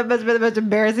 like, that must have been the most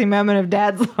embarrassing moment of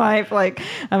Dad's life. Like,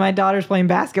 my daughter's playing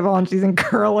basketball and she's in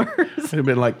curlers. It'd have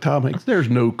been like Tom Hanks. There's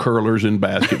no curlers in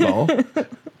basketball.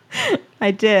 I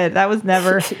did. That was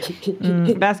never.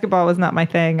 Basketball was not my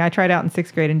thing. I tried out in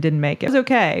 6th grade and didn't make it. It was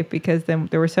okay because then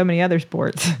there were so many other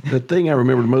sports. The thing I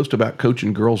remember most about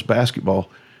coaching girls basketball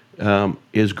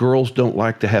is girls don't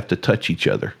like to have to touch each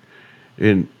other.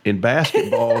 In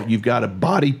basketball, you've got to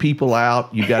body people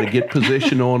out. You've got to get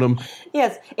position on them.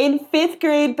 Yes, in 5th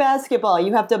grade basketball,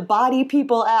 you have to body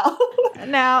people out.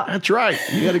 Now, That's right.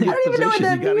 You got to get I don't even know what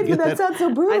position. that means, but that sounds so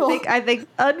brutal. I think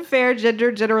unfair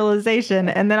gender generalization,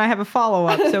 and then I have a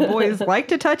follow-up. So boys like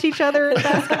to touch each other in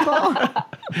basketball?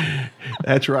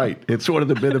 That's right. It's one of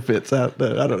the benefits out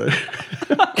there. I don't know.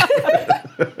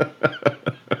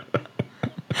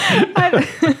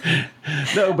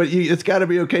 No, but it's got to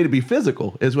be okay to be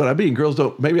physical, is what I mean. Girls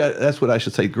don't, that's what I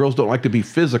should say. Girls don't like to be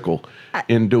physical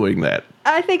in doing that.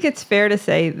 I think it's fair to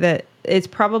say that it's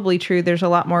probably true. It's a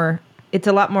lot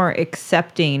more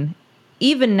accepting,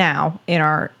 even now in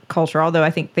our culture, although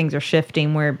I think things are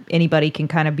shifting where anybody can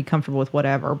kind of be comfortable with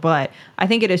whatever. But I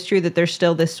think it is true that there's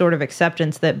still this sort of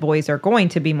acceptance that boys are going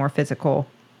to be more physical.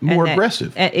 More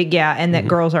aggressive. And that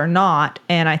girls are not.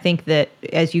 And I think that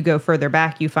as you go further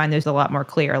back, you find there's a lot more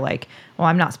clear, like, well,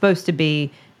 I'm not supposed to be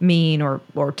mean or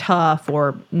tough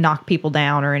or knock people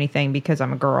down or anything because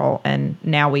I'm a girl. And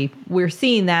now we're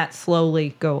seeing that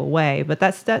slowly go away. But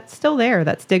that's still there.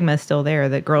 That stigma is still there,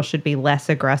 that girls should be less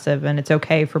aggressive and it's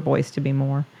okay for boys to be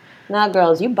more. Nah,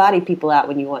 girls, you body people out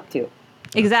when you want to.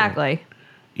 Exactly.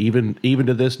 Even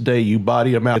to this day, you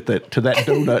body them out to that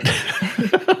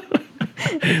donut.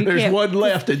 There's one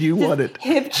left and you want it.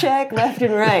 Hip check left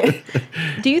and right.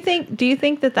 Do you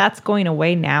think that that's going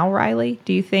away now, Riley?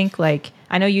 Do you think, like,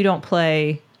 I know you don't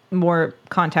play more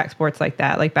contact sports like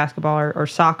that, like basketball or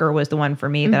soccer was the one for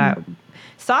me that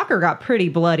soccer got pretty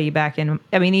bloody back in,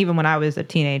 I mean, even when I was a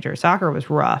teenager, soccer was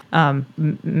rough.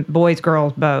 Boys,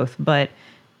 girls, both. But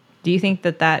do you think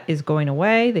that is going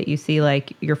away? That you see,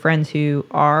 like, your friends who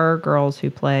are girls who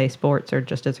play sports are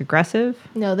just as aggressive?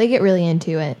 No, they get really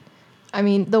into it. I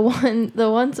mean, the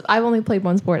ones I've only played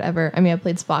one sport ever. I mean, I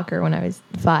played soccer when I was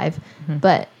 5,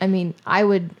 but I mean,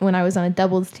 when I was on a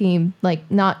doubles team, like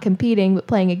not competing but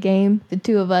playing a game, the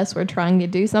two of us were trying to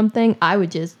do something. I would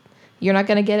just, you're not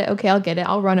gonna get it. Okay, I'll get it.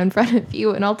 I'll run in front of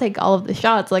you and I'll take all of the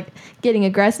shots, like getting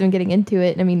aggressive and getting into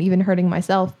it. I mean, even hurting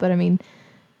myself. But I mean,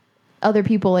 other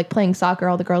people like playing soccer,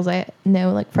 all the girls I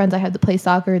know, like friends I had to play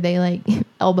soccer, they like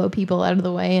elbow people out of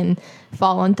the way and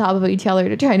fall on top of each other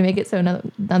to try to make it so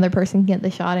another person can get the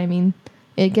shot. I mean,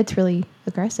 it gets really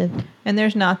aggressive. And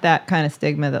there's not that kind of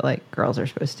stigma that like girls are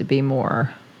supposed to be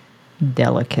more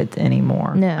delicate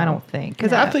anymore. No. I don't think.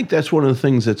 Because I think that's one of the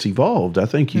things that's evolved. I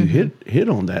think you hit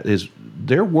on that. Is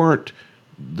there weren't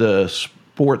the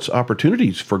sports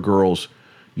opportunities for girls.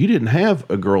 You didn't have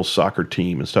a girls' soccer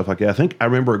team and stuff like that. I think I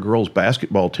remember a girls'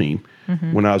 basketball team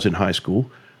when I was in high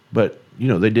school, but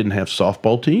they didn't have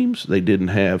softball teams. They didn't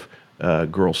have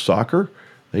girls' soccer.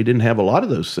 They didn't have a lot of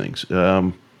those things.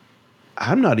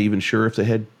 I'm not even sure if they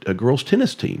had a girls'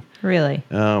 tennis team. Really?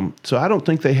 So I don't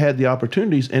think they had the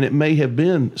opportunities, and it may have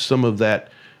been some of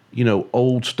that,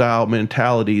 old style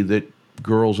mentality that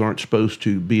girls aren't supposed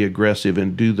to be aggressive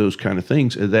and do those kind of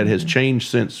things. That has changed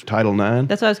since Title IX.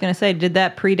 That's what I was going to say. Did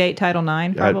that predate Title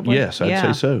IX? Probably. Yes, I'd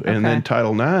say so. And then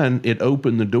Title IX, it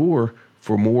opened the door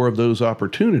for more of those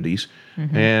opportunities,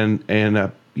 and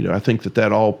I think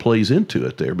that all plays into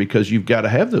it there because you've got to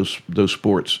have those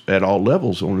sports at all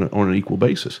levels on an equal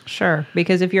basis. Sure,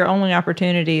 because if your only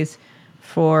opportunities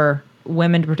for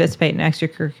women to participate in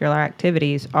extracurricular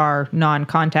activities are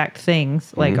non-contact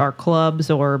things like our clubs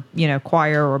or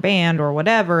choir or band or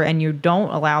whatever, and you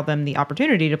don't allow them the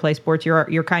opportunity to play sports,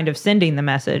 you're kind of sending the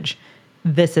message,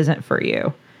 this isn't for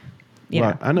you.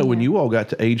 Right. I know when you all got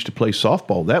to age to play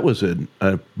softball, that was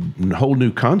a whole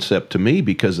new concept to me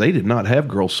because they did not have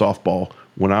girls softball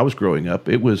when I was growing up.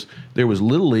 There was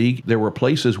Little League. There were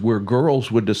places where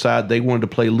girls would decide they wanted to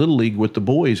play Little League with the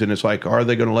boys, and it's like, are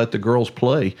they going to let the girls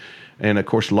play? And of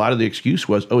course, a lot of the excuse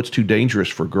was, it's too dangerous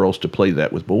for girls to play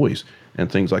that with boys and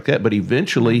things like that. But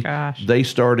eventually, they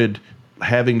started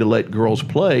having to let girls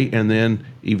play, and then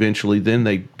eventually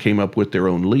they came up with their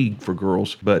own league for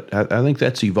girls. But I think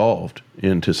that's evolved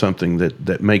into something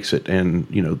that makes it. And,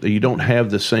 you don't have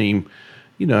the same,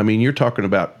 you're talking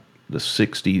about the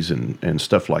 60s and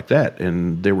stuff like that.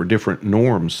 And there were different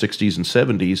norms, 60s and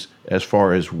 70s, as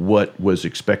far as what was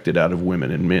expected out of women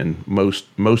and men. Most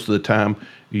of the time,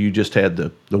 you just had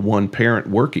the one parent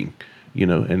working,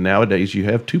 and nowadays you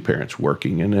have two parents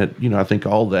working. And, I think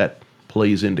all that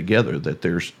plays in together,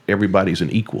 that everybody's an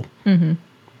equal. No,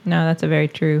 that's a very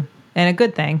true and a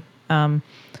good thing.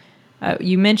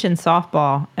 You mentioned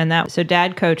softball, and so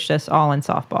Dad coached us all in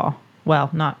softball. Well,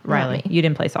 not Riley. You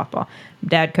didn't play softball.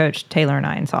 Dad coached Taylor and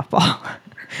I in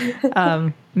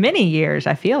softball. Many years,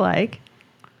 I feel like.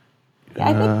 Yeah,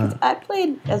 I think I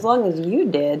played as long as you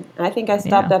did. I think I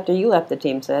stopped after you left the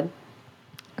team, Sid.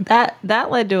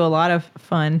 That led to a lot of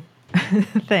fun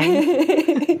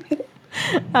things.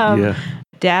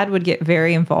 Dad would get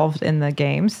very involved in the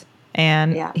games,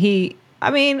 and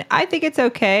I think it's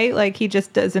okay. Like, he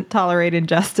just doesn't tolerate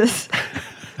injustice.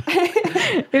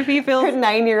 If he feels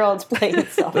 9-year-olds playing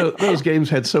softball. Those games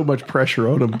had so much pressure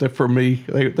on them that for me,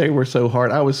 they were so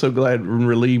hard. I was so glad and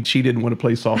relieved she didn't want to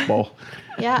play softball.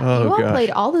 Yeah, you all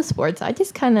played all the sports. I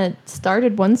just kind of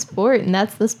started one sport, and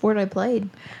that's the sport I played.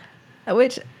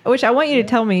 Which I want you to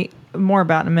tell me more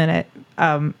about in a minute.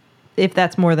 If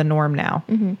that's more the norm now,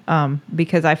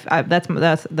 because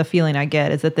that's the feeling I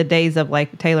get, is that the days of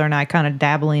like Taylor and I kind of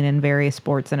dabbling in various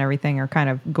sports and everything are kind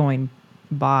of going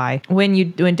by.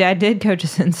 When Dad did coach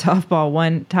us in softball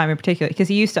one time in particular, because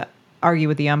he used to argue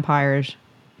with the umpires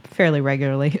fairly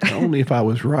regularly. Only if I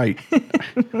was right.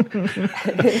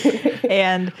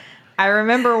 And I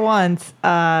remember once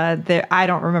that I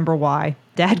don't remember why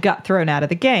Dad got thrown out of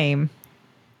the game,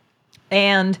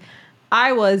 and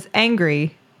I was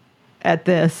angry at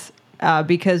this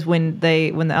because when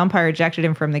the umpire ejected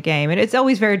him from the game, and it's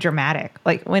always very dramatic.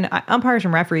 Like when umpires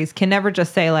and referees can never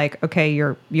just say like, okay,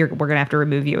 we're gonna have to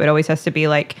remove you. It always has to be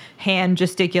like hand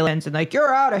gesticulations and like,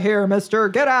 you're out of here, mister,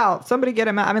 get out, somebody get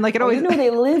him out. I mean, like it always. They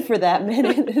live for that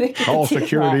minute. Call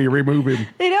security, remove him.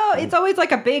 It's always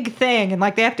like a big thing, and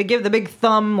like they have to give the big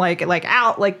thumb like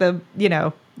out, like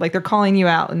like they're calling you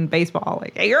out in baseball,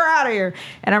 like, hey, you're out of here.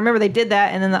 And I remember they did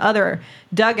that, and then the other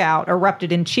dugout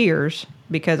erupted in cheers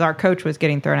because our coach was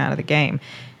getting thrown out of the game.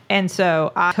 And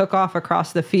so I took off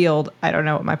across the field. I don't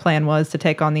know what my plan was, to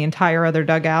take on the entire other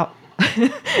dugout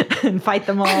and fight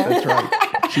them all. That's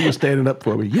right. She was standing up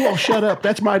for me. You all shut up.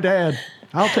 That's my dad.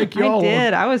 I'll take you all. I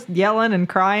did. I was yelling and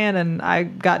crying, and I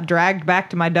got dragged back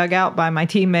to my dugout by my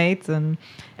teammates. And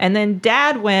then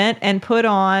Dad went and put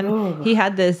on, he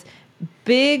had this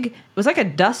big, it was like a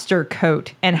duster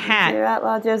coat and hat. Your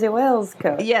Outlaw Josie Wales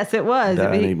coat. Yes, it was.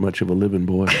 That ain't much of a living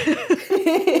boy.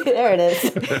 There it is.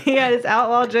 He had his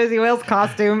Outlaw Josie Wales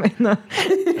costume in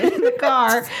the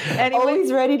car, and he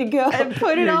always ready to go. And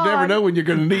put it on. You never know when you're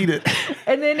going to need it.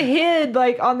 And then hid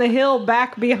like on the hill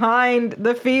back behind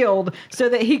the field so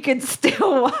that he could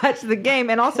still watch the game,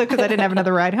 and also because I didn't have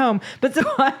another ride home, but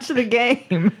to watch the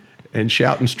game and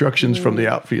shout instructions from the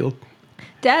outfield.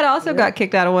 Dad also got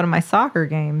kicked out of one of my soccer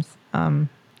games.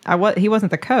 He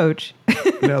wasn't the coach.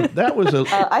 Now, that was a...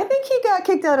 I think he got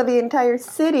kicked out of the entire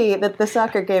city that the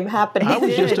soccer game happened I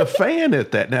was in. just a fan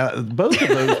at that. Now, both of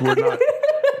those were not...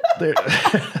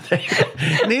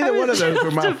 Neither one of those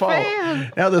were my fault.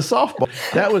 Now, the softball,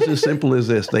 that was as simple as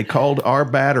this. They called our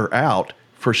batter out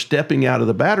for stepping out of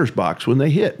the batter's box when they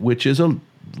hit, which is a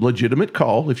legitimate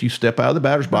call. If you step out of the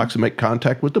batter's box and make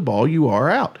contact with the ball, you are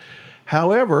out.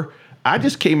 However, I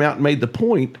just came out and made the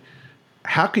point,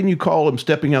 how can you call him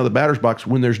stepping out of the batter's box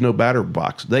when there's no batter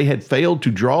box? They had failed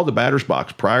to draw the batter's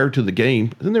box prior to the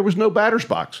game, and there was no batter's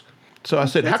box. So I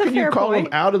said, That's how a can you fair call him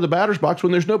point. out of the batter's box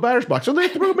when there's no batter's box? So they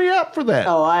threw me out for that.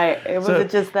 Was it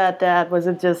just that, Dad? Was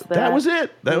it just that? That was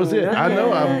it. That was it. I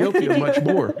know I'm guilty of much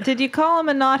more. Did you call him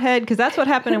a knothead? Because that's what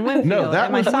happened in Winfield No, that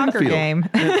at my was soccer Winfield. game.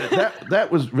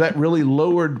 that really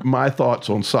lowered my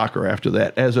thoughts on soccer after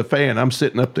that. As a fan, I'm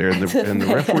sitting up there, and the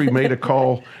referee made a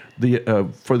call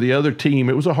for the other team.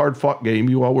 It was a hard-fought game.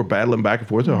 You all were battling back and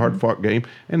forth. A hard-fought game,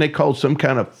 and they called some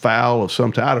kind of foul of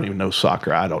some type. I don't even know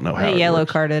soccer. I don't know how. They it yellow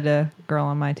works. carded a girl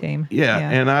on my team. Yeah,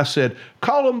 and I said,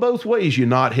 call them both ways, you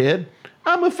knothead.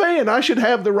 I'm a fan. I should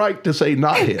have the right to say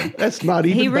knothead. That's not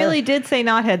even. He bad. really did say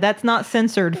knothead. That's not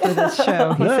censored for this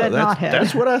show. He said knothead.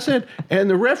 That's what I said. And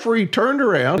the referee turned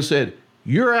around and said,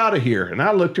 "You're out of here." And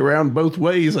I looked around both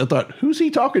ways. I thought, who's he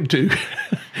talking to?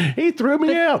 He threw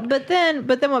me out. But then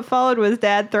what followed was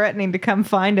Dad threatening to come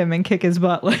find him and kick his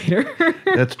butt later.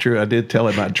 That's true. I did tell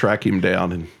him I'd track him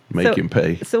down and make him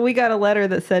pay. So we got a letter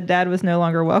that said Dad was no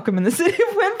longer welcome in the city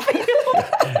of Winfield.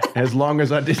 As long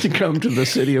as I didn't come to the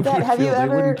city of Dad, have Winfield, you they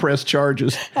ever- wouldn't press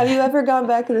charges. Have you ever gone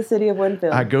back to the city of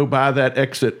Winfield? I go by that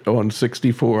exit on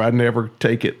 64. I never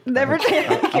take it. Never take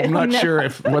it. I'm not No. sure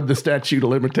if when the statute of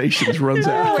limitations runs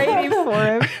out. Waiting for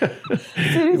him. As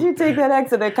soon as you take that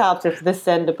exit, the cops just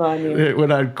descend upon you.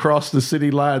 When I cross the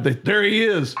city line, there he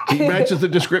is. He matches the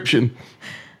description.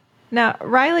 Now,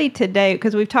 Riley, today,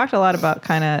 because we've talked a lot about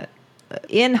kind of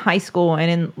in high school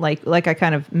and in like I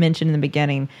kind of mentioned in the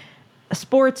beginning,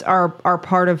 sports are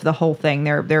part of the whole thing.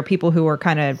 There are people who are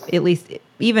kind of, at least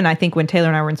even I think when Taylor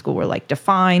and I were in school, were like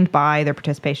defined by their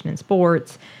participation in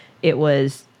sports. It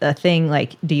was a thing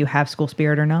like, do you have school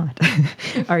spirit or not?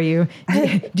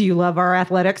 Do you love our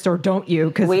athletics or don't you?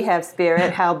 Because We have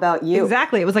spirit. How about you?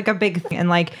 exactly, it was like a big thing. And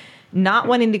like not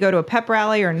wanting to go to a pep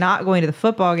rally or not going to the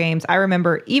football games. I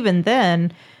remember even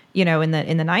then, in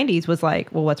the 90s was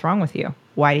like, well, what's wrong with you?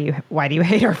 Why do you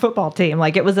hate our football team?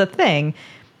 Like it was a thing.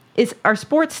 Are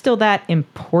sports still that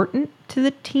important to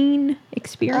the teen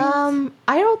experience?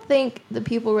 I don't think the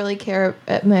people really care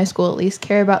at my school, at least,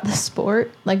 care about the sport.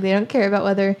 Like they don't care about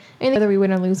whether we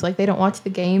win or lose. Like they don't watch the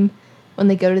game when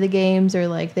they go to the games, or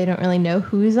like they don't really know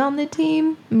who's on the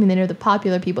team. I mean, they know the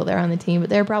popular people that are on the team, but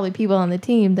there are probably people on the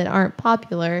team that aren't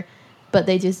popular, but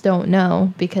they just don't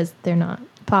know because they're not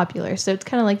popular. So it's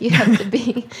kind of like you have to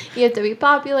be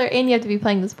popular and you have to be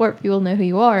playing the sport for people to know who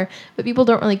you are, but people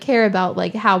don't really care about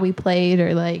like how we played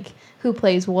or like who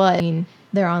plays what. I mean,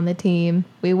 they're on the team.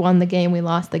 We won the game, we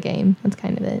lost the game. That's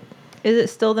kind of it. Is it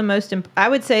still the most I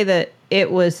would say that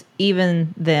it was,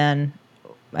 even then,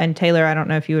 and Taylor, I don't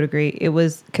know if you would agree, it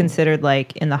was considered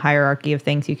like in the hierarchy of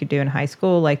things you could do in high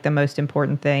school, like the most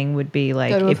important thing would be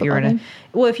like if you're in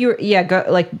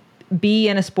be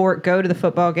in a sport, go to the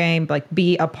football game, like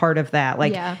be a part of that.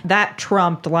 Like that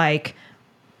trumped like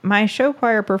my show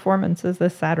choir performance is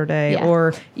this Saturday,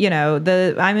 or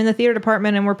I'm in the theater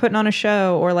department and we're putting on a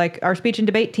show, or like our speech and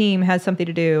debate team has something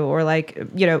to do, or like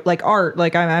like art,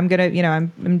 like I'm gonna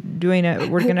I'm doing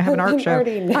we're gonna have an art show,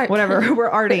 whatever, we're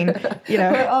arting,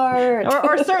 We're art.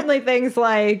 or certainly things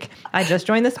like I just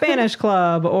joined the Spanish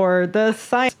club or the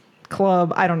science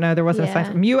club. I don't know, there wasn't a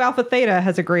science. Mu Alpha Theta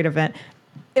has a great event.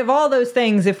 Of all those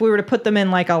things, if we were to put them in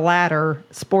like a ladder,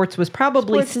 sports was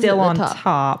probably Sports is still at on the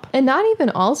top. And not even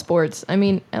all sports. I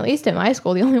mean, at least at my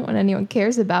school, the only one anyone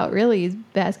cares about really is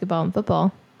basketball and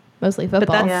football. Mostly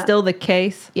football. But that's still the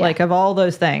case, like of all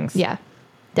those things. Yeah,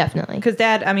 definitely. Because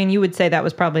Dad, I mean, you would say that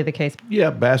was probably the case. Yeah,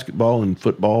 basketball and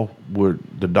football were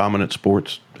the dominant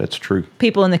sports. That's true.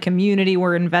 People in the community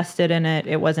were invested in it.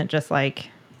 It wasn't just like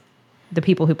the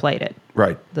people who played it.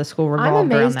 Right. The school revolved I'm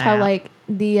around amazed that. how like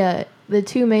the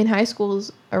two main high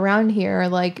schools around here are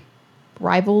like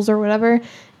rivals or whatever,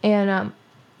 and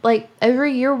like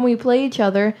every year when we play each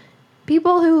other,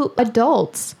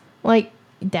 adults like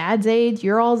Dad's age,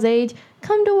 your all's age,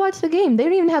 come to watch the game. They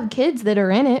don't even have kids that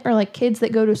are in it or like kids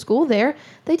that go to school there.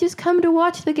 They just come to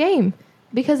watch the game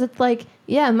because it's like,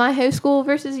 my high school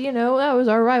versus that was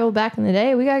our rival back in the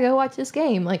day. We gotta go watch this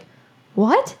game. Like,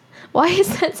 what? Why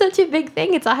is that such a big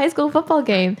thing? It's a high school football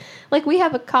game. Like we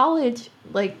have a college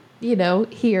like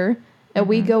here, and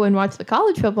we go and watch the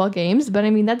college football games. But I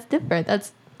mean, that's different.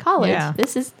 That's college. Yeah.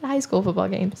 This is the high school football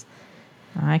games.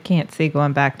 I can't see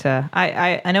going back to.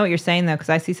 I know what you're saying though, because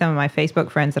I see some of my Facebook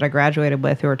friends that I graduated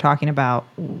with who are talking about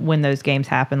when those games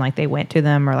happen, like they went to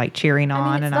them or like cheering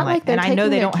on, it's and not I'm like, like they're and I know taking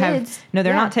they their don't have. kids. No,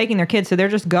 they're Yeah. not taking their kids, so they're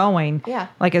just going. Yeah.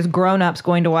 Like as grown-ups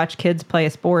going to watch kids play a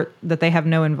sport that they have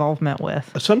no involvement with.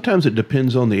 Sometimes it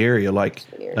depends on the area. Like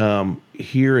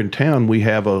here in town, we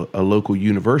have a local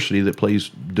university that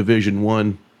plays Division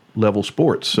I level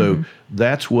sports. So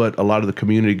that's what a lot of the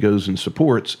community goes and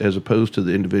supports, as opposed to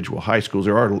the individual high schools.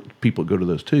 There are people that go to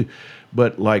those too.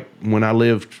 But like when I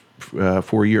lived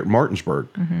for a year at Martinsburg,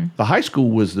 the high school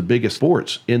was the biggest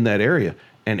sports in that area.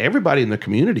 And everybody in the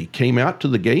community came out to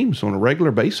the games on a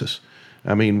regular basis.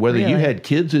 I mean, whether you Really? had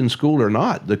kids in school or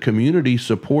not, the community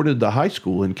supported the high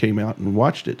school and came out and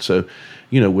watched it. So,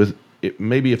 with it,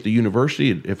 maybe if a university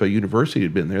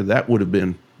had been there, that would have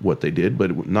been what they did.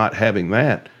 But not having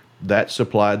that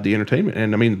supplied the entertainment.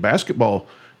 And I mean, basketball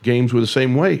games were the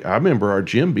same way. I remember our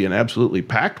gym being absolutely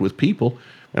packed with people,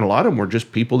 and a lot of them were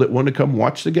just people that wanted to come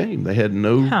watch the game. They had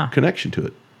no connection to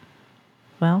it.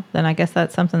 Well, then I guess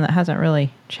that's something that hasn't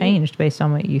really changed based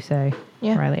on what you say,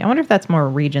 Yeah. Riley. I wonder if that's more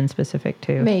region specific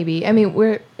too. Maybe. I mean,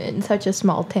 we're in such a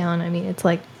small town. I mean, it's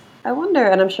like I wonder,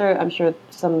 and I'm sure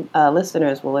some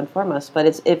listeners will inform us, but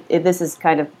if this is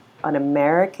kind of an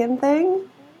American thing,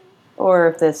 or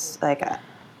if this like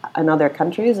in other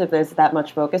countries, if there's that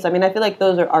much focus. I mean, I feel like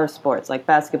those are our sports, like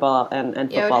basketball and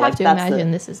football. I would have like to that's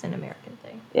imagine this is an American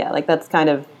thing. yeah, like that's kind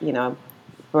of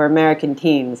for American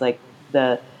teens, like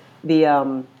that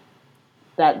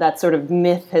sort of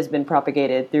myth has been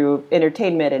propagated through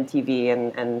entertainment and TV,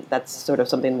 and that's sort of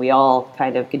something we all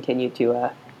kind of continue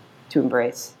to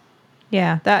embrace.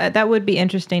 Yeah, that would be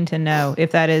interesting to know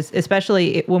if that is,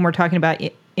 especially when we're talking about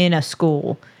in a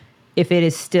school, if it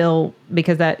is still,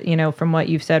 because that, from what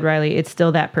you've said, Riley, it's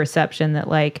still that perception that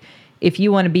like, if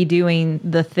you want to be doing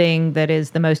the thing that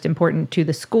is the most important to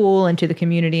the school and to the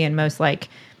community and most like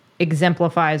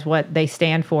exemplifies what they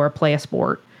stand for, play a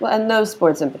sport. Well, and those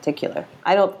sports in particular.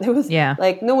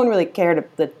 Like no one really cared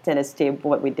if the tennis team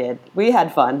what we did. We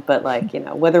had fun, but like,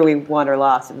 whether we won or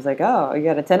lost, it was like, oh, you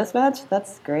got a tennis match?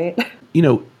 That's great.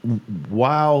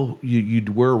 While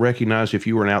you were recognized if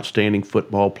you were an outstanding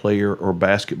football player or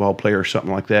basketball player or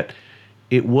something like that,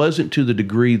 it wasn't to the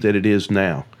degree that it is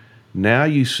now. Now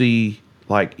you see,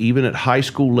 like even at high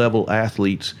school level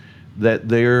athletes, that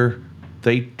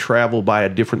they travel by a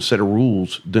different set of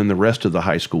rules than the rest of the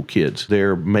high school kids. They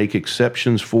make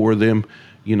exceptions for them,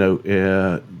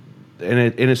 and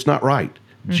it's not right.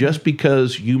 Mm-hmm. Just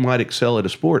because you might excel at a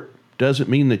sport doesn't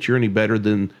mean that you're any better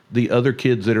than the other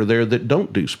kids that are there that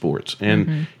don't do sports.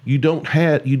 And you didn't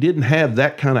have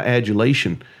that kind of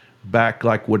adulation back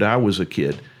like when I was a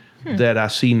kid. That I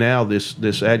see now,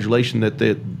 this adulation that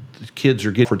the kids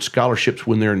are getting for scholarships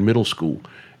when they're in middle school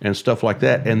and stuff like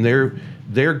that, and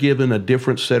they're given a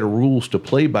different set of rules to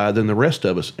play by than the rest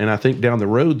of us. And I think down the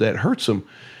road that hurts them,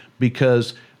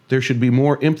 because there should be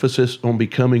more emphasis on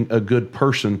becoming a good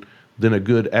person than a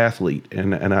good athlete.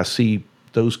 And I see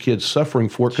those kids suffering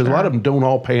for it because a lot of them don't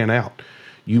all pan out.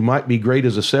 You might be great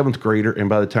as a 7th grader, and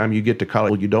by the time you get to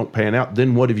college, you don't pan out.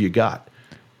 Then what have you got?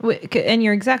 And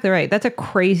you're exactly right. That's a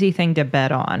crazy thing to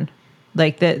bet on.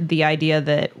 Like the idea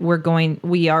that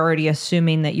we are already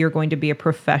assuming that you're going to be a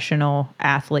professional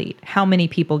athlete. How many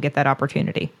people get that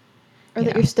opportunity? Or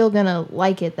that you're still going to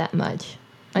like it that much.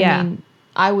 I mean,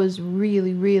 I was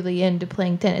really, really into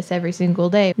playing tennis every single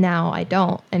day. Now I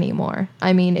don't anymore.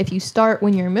 I mean, if you start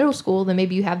when you're in middle school, then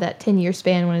maybe you have that 10-year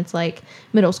span when it's like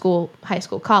middle school, high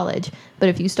school, college. But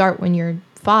if you start when you're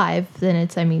 5,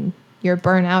 then you're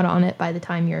burnt out on it by the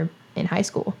time you're in high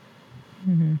school.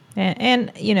 Mm-hmm.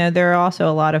 And there are also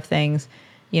a lot of things,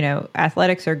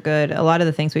 athletics are good. A lot of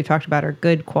the things we've talked about are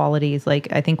good qualities. Like,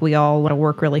 I think we all want to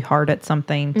work really hard at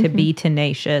something, to be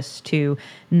tenacious, to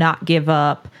not give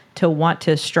up, to want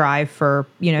to strive for,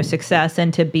 success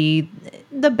and to be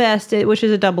the best, which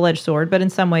is a double-edged sword, but in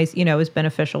some ways, is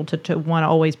beneficial to want to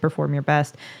always perform your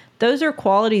best. Those are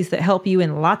qualities that help you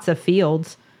in lots of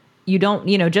fields. You don't,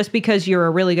 just because you're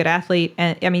a really good athlete,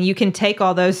 and you can take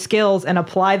all those skills and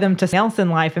apply them to something else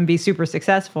in life and be super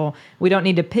successful. We don't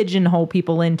need to pigeonhole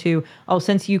people into,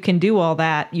 since you can do all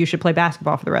that, you should play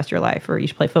basketball for the rest of your life, or you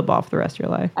should play football for the rest of your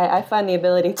life. I find the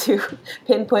ability to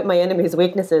pinpoint my enemy's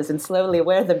weaknesses and slowly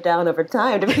wear them down over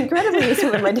time to be incredibly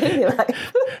useful in my daily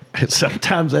life.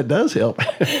 Sometimes that does help.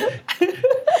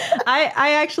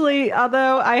 I actually,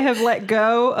 although I have let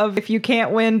go of if you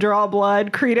can't win, draw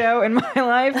blood credo in my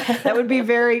life, that would be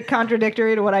very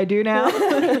contradictory to what I do now.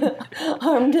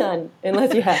 harm done,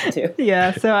 unless you have to.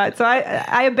 Yeah, so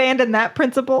I abandoned that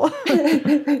principle.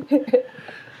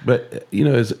 But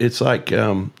it's like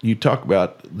you talk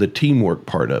about the teamwork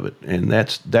part of it, and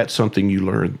that's something you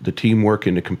learn: the teamwork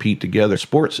and to compete together.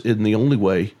 Sports isn't the only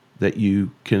way that you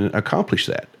can accomplish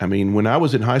that. I mean, when I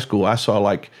was in high school, I saw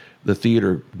like the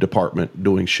theater department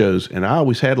doing shows, and I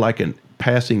always had like a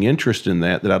passing interest in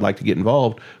that I'd like to get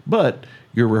involved. But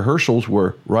your rehearsals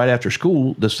were right after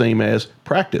school, the same as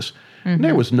practice. And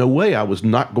there was no way I was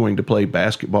not going to play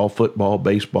basketball, football,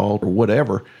 baseball, or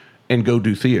whatever and go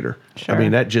do theater. Sure. I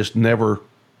mean, that just never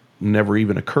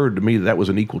even occurred to me that was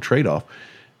an equal trade-off.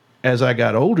 As I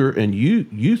got older and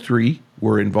you three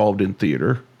were involved in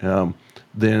theater,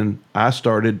 then I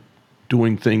started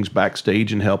doing things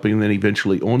backstage and helping, and then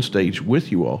eventually on stage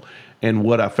with you all. And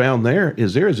what I found there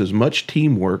is as much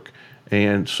teamwork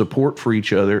and support for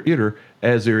each other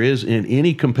as there is in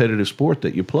any competitive sport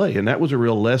that you play. And that was a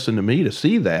real lesson to me to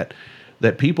see that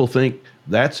people think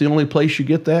that's the only place you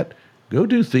get that. Go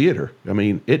do theater. I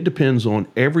mean, it depends on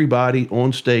everybody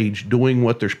on stage doing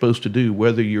what they're supposed to do,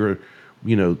 whether you're,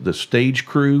 the stage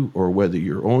crew or whether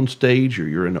you're on stage or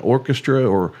you're in the orchestra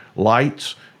or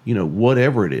lights,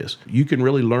 whatever it is. You can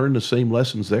really learn the same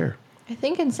lessons there. I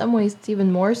think in some ways it's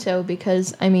even more so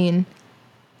because, I mean,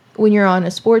 when you're on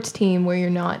a sports team where you're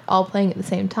not all playing at the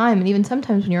same time, and even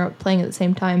sometimes when you're playing at the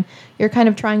same time, you're kind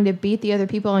of trying to beat the other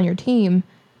people on your team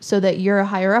so that you're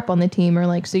higher up on the team, or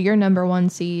like, so you're number one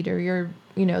seed, or you're,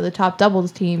 the top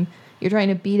doubles team. You're trying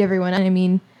to beat everyone. And I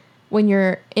mean, when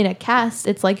you're in a cast,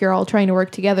 it's like you're all trying to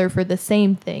work together for the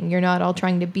same thing. You're not all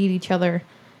trying to beat each other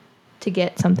to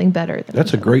get something better.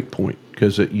 That's a great point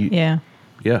because Yeah,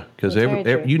 because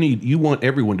you want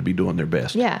everyone to be doing their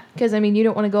best. Yeah, because I mean, you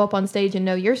don't want to go up on stage and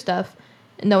know your stuff,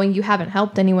 knowing you haven't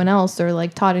helped anyone else or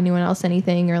like taught anyone else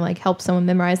anything or like helped someone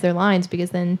memorize their lines, because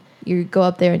then you go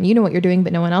up there and you know what you're doing,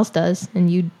 but no one else does, and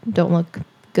you don't look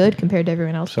good compared to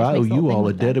everyone else. So I owe you all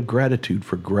a debt of gratitude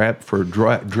for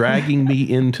dragging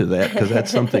me into that, because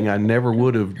that's something I never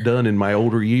would have done in my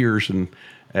older years. And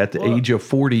at the age of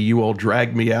 40, you all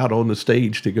dragged me out on the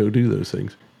stage to go do those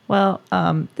things. Well,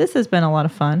 this has been a lot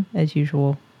of fun, as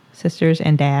usual, sisters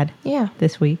and dad. Yeah.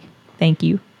 This week. Thank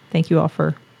you. Thank you all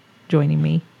for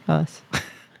joining us.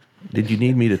 Did you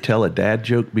need me to tell a dad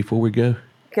joke before we go?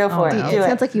 Go for it. It Do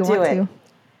sounds like you Do want it. to.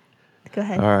 Go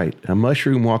ahead. All right. A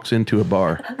mushroom walks into a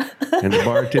bar, and the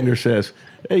bartender says,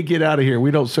 "Hey, get out of here.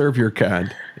 We don't serve your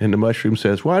kind." And the mushroom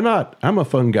says, "Why not? I'm a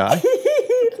fun guy."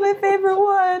 It's my favorite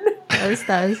one.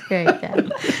 That was great, Dad.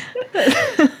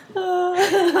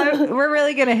 We're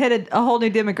really going to hit a whole new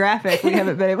demographic we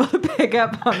haven't been able to pick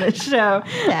up on this show,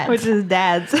 Dads. which is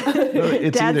dads.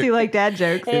 It's Dads either- who like dad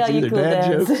jokes. Hey, all you cool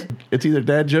dads. It's either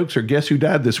dad jokes or guess who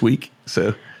died this week.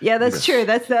 So Yeah, that's true.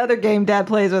 That's the other game Dad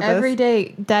plays with Every us.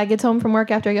 day, Dad gets home from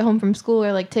work after I get home from school,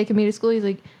 or like taking me to school. He's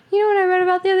like, "You know what I read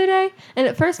about the other day?" And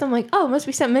at first, I'm like, "Oh, it must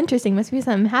be something interesting. Must be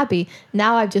something happy."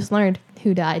 Now I've just learned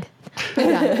who died. Who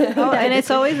died? Oh, and it's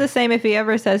always the same if he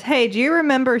ever says, "Hey, do you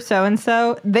remember so and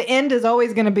so?" The end is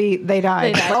always going to be they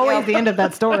died. They died, Always yep. the end of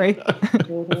that story.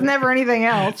 It's never anything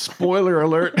else. spoiler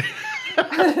alert.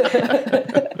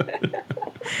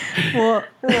 Well,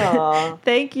 Aw.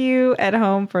 thank you at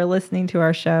home for listening to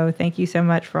our show. Thank you so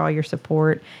much for all your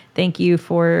support. Thank you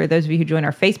for those of you who join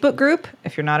our Facebook group.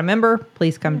 If you're not a member,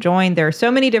 please come join. There are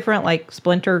so many different like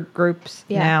splinter groups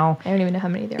now. I don't even know how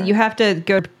many there are. You have to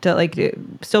go to like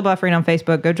Still Buffering on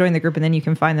Facebook, go join the group, and then you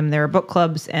can find them. There are book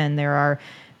clubs, and there are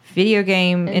video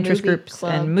game And interest movie groups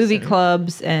clubs and movie and-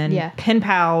 clubs and Yeah. pen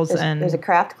pals. There's a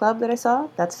craft club that I saw.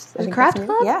 There's a craft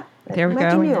club? Yeah. There we Might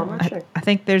be go. new, I'm not sure. I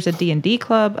think there's a D&D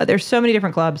club. There's so many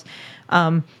different clubs.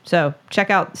 So check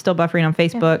out Still Buffering on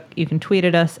Facebook. You can tweet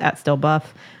at us at Still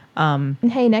Buff. And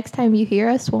hey, next time you hear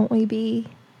us, won't we be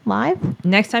live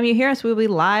Next time you hear us, we'll be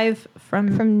live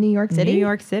from from New York City? New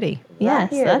York City. Yes,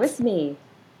 Right here that's with me.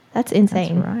 that's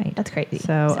insane. That's right. That's crazy.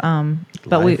 So,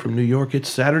 but Live we, from New York. It's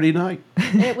Saturday night.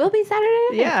 And it will be Saturday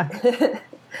night. yeah.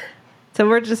 So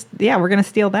we're going to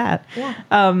steal that. Yeah.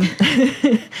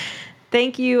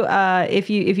 Thank you. If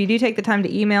you do take the time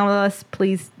to email us,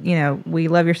 please, we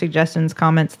love your suggestions,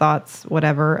 comments, thoughts,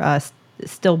 whatever.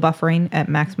 Still buffering at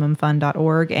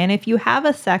MaximumFun.org. And if you have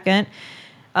a second,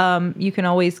 you can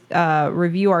always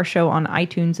review our show on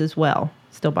iTunes as well.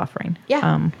 Still buffering.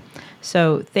 Yeah.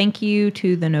 So thank you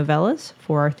to the Novellas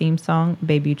for our theme song,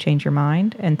 Baby You Change Your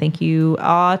Mind. And thank you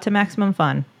to Maximum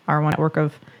Fun, our one network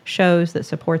of shows that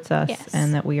supports us Yes.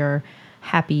 and that we are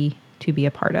happy to be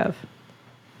a part of.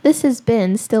 This has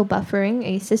been Still Buffering,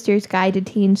 a sister's guide to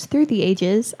teens through the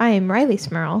ages. I am Riley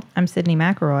Smurl. I'm Sydney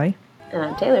McElroy. And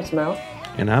I'm Taylor Smell.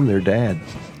 And I'm their dad.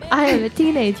 I am a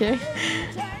teenager.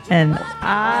 And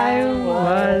I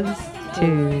was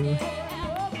too.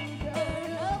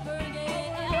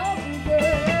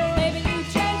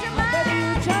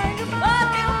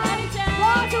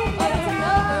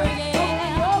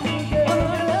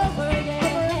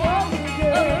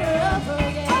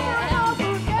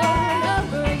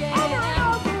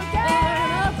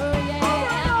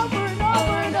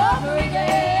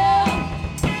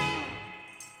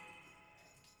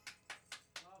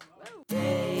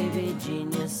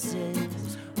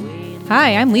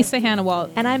 Hi, I'm Lisa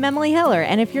Hannawalt. And I'm Emily Heller.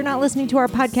 And if you're not listening to our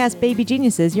podcast, Baby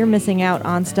Geniuses, you're missing out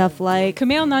on stuff like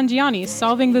Kumail Nanjiani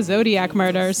solving the Zodiac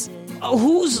murders.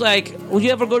 Who's like, would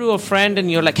you ever go to a friend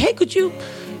and you're like, hey, could you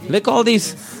lick all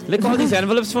these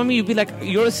envelopes for me? You'd be like,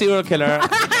 you're a serial killer.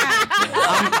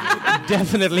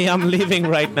 I'm leaving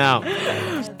right now.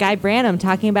 Guy Branum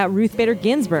talking about Ruth Bader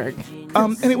Ginsburg.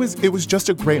 And it was just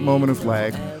a great moment of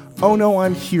like, oh no,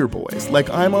 I'm here, boys. Like,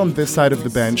 I'm on this side of the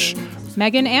bench.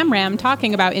 Megan Amram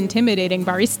talking about intimidating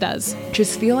baristas.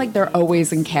 Just feel like they're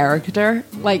always in character.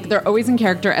 Like, they're always in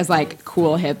character as, like,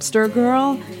 cool hipster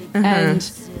girl.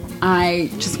 And I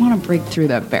just want to break through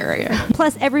that barrier.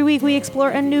 Plus, every week we explore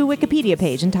a new Wikipedia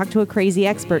page and talk to a crazy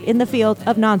expert in the field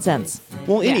of nonsense.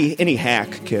 Well, any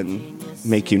hack can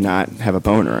make you not have a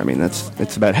boner. I mean,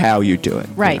 it's about how you do it.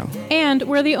 Right. You know? And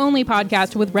we're the only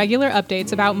podcast with regular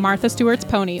updates about Martha Stewart's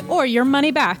pony or your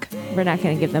money back. We're not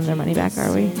going to give them their money back,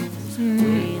 are we?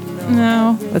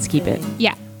 No. Let's keep it.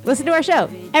 Yeah. Listen to our show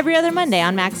every other Monday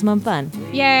on Maximum Fun.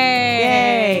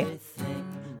 Yay! Yay!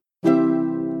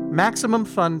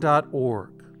 MaximumFun.org.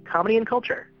 Comedy and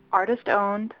culture. Artist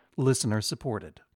owned. Listener supported.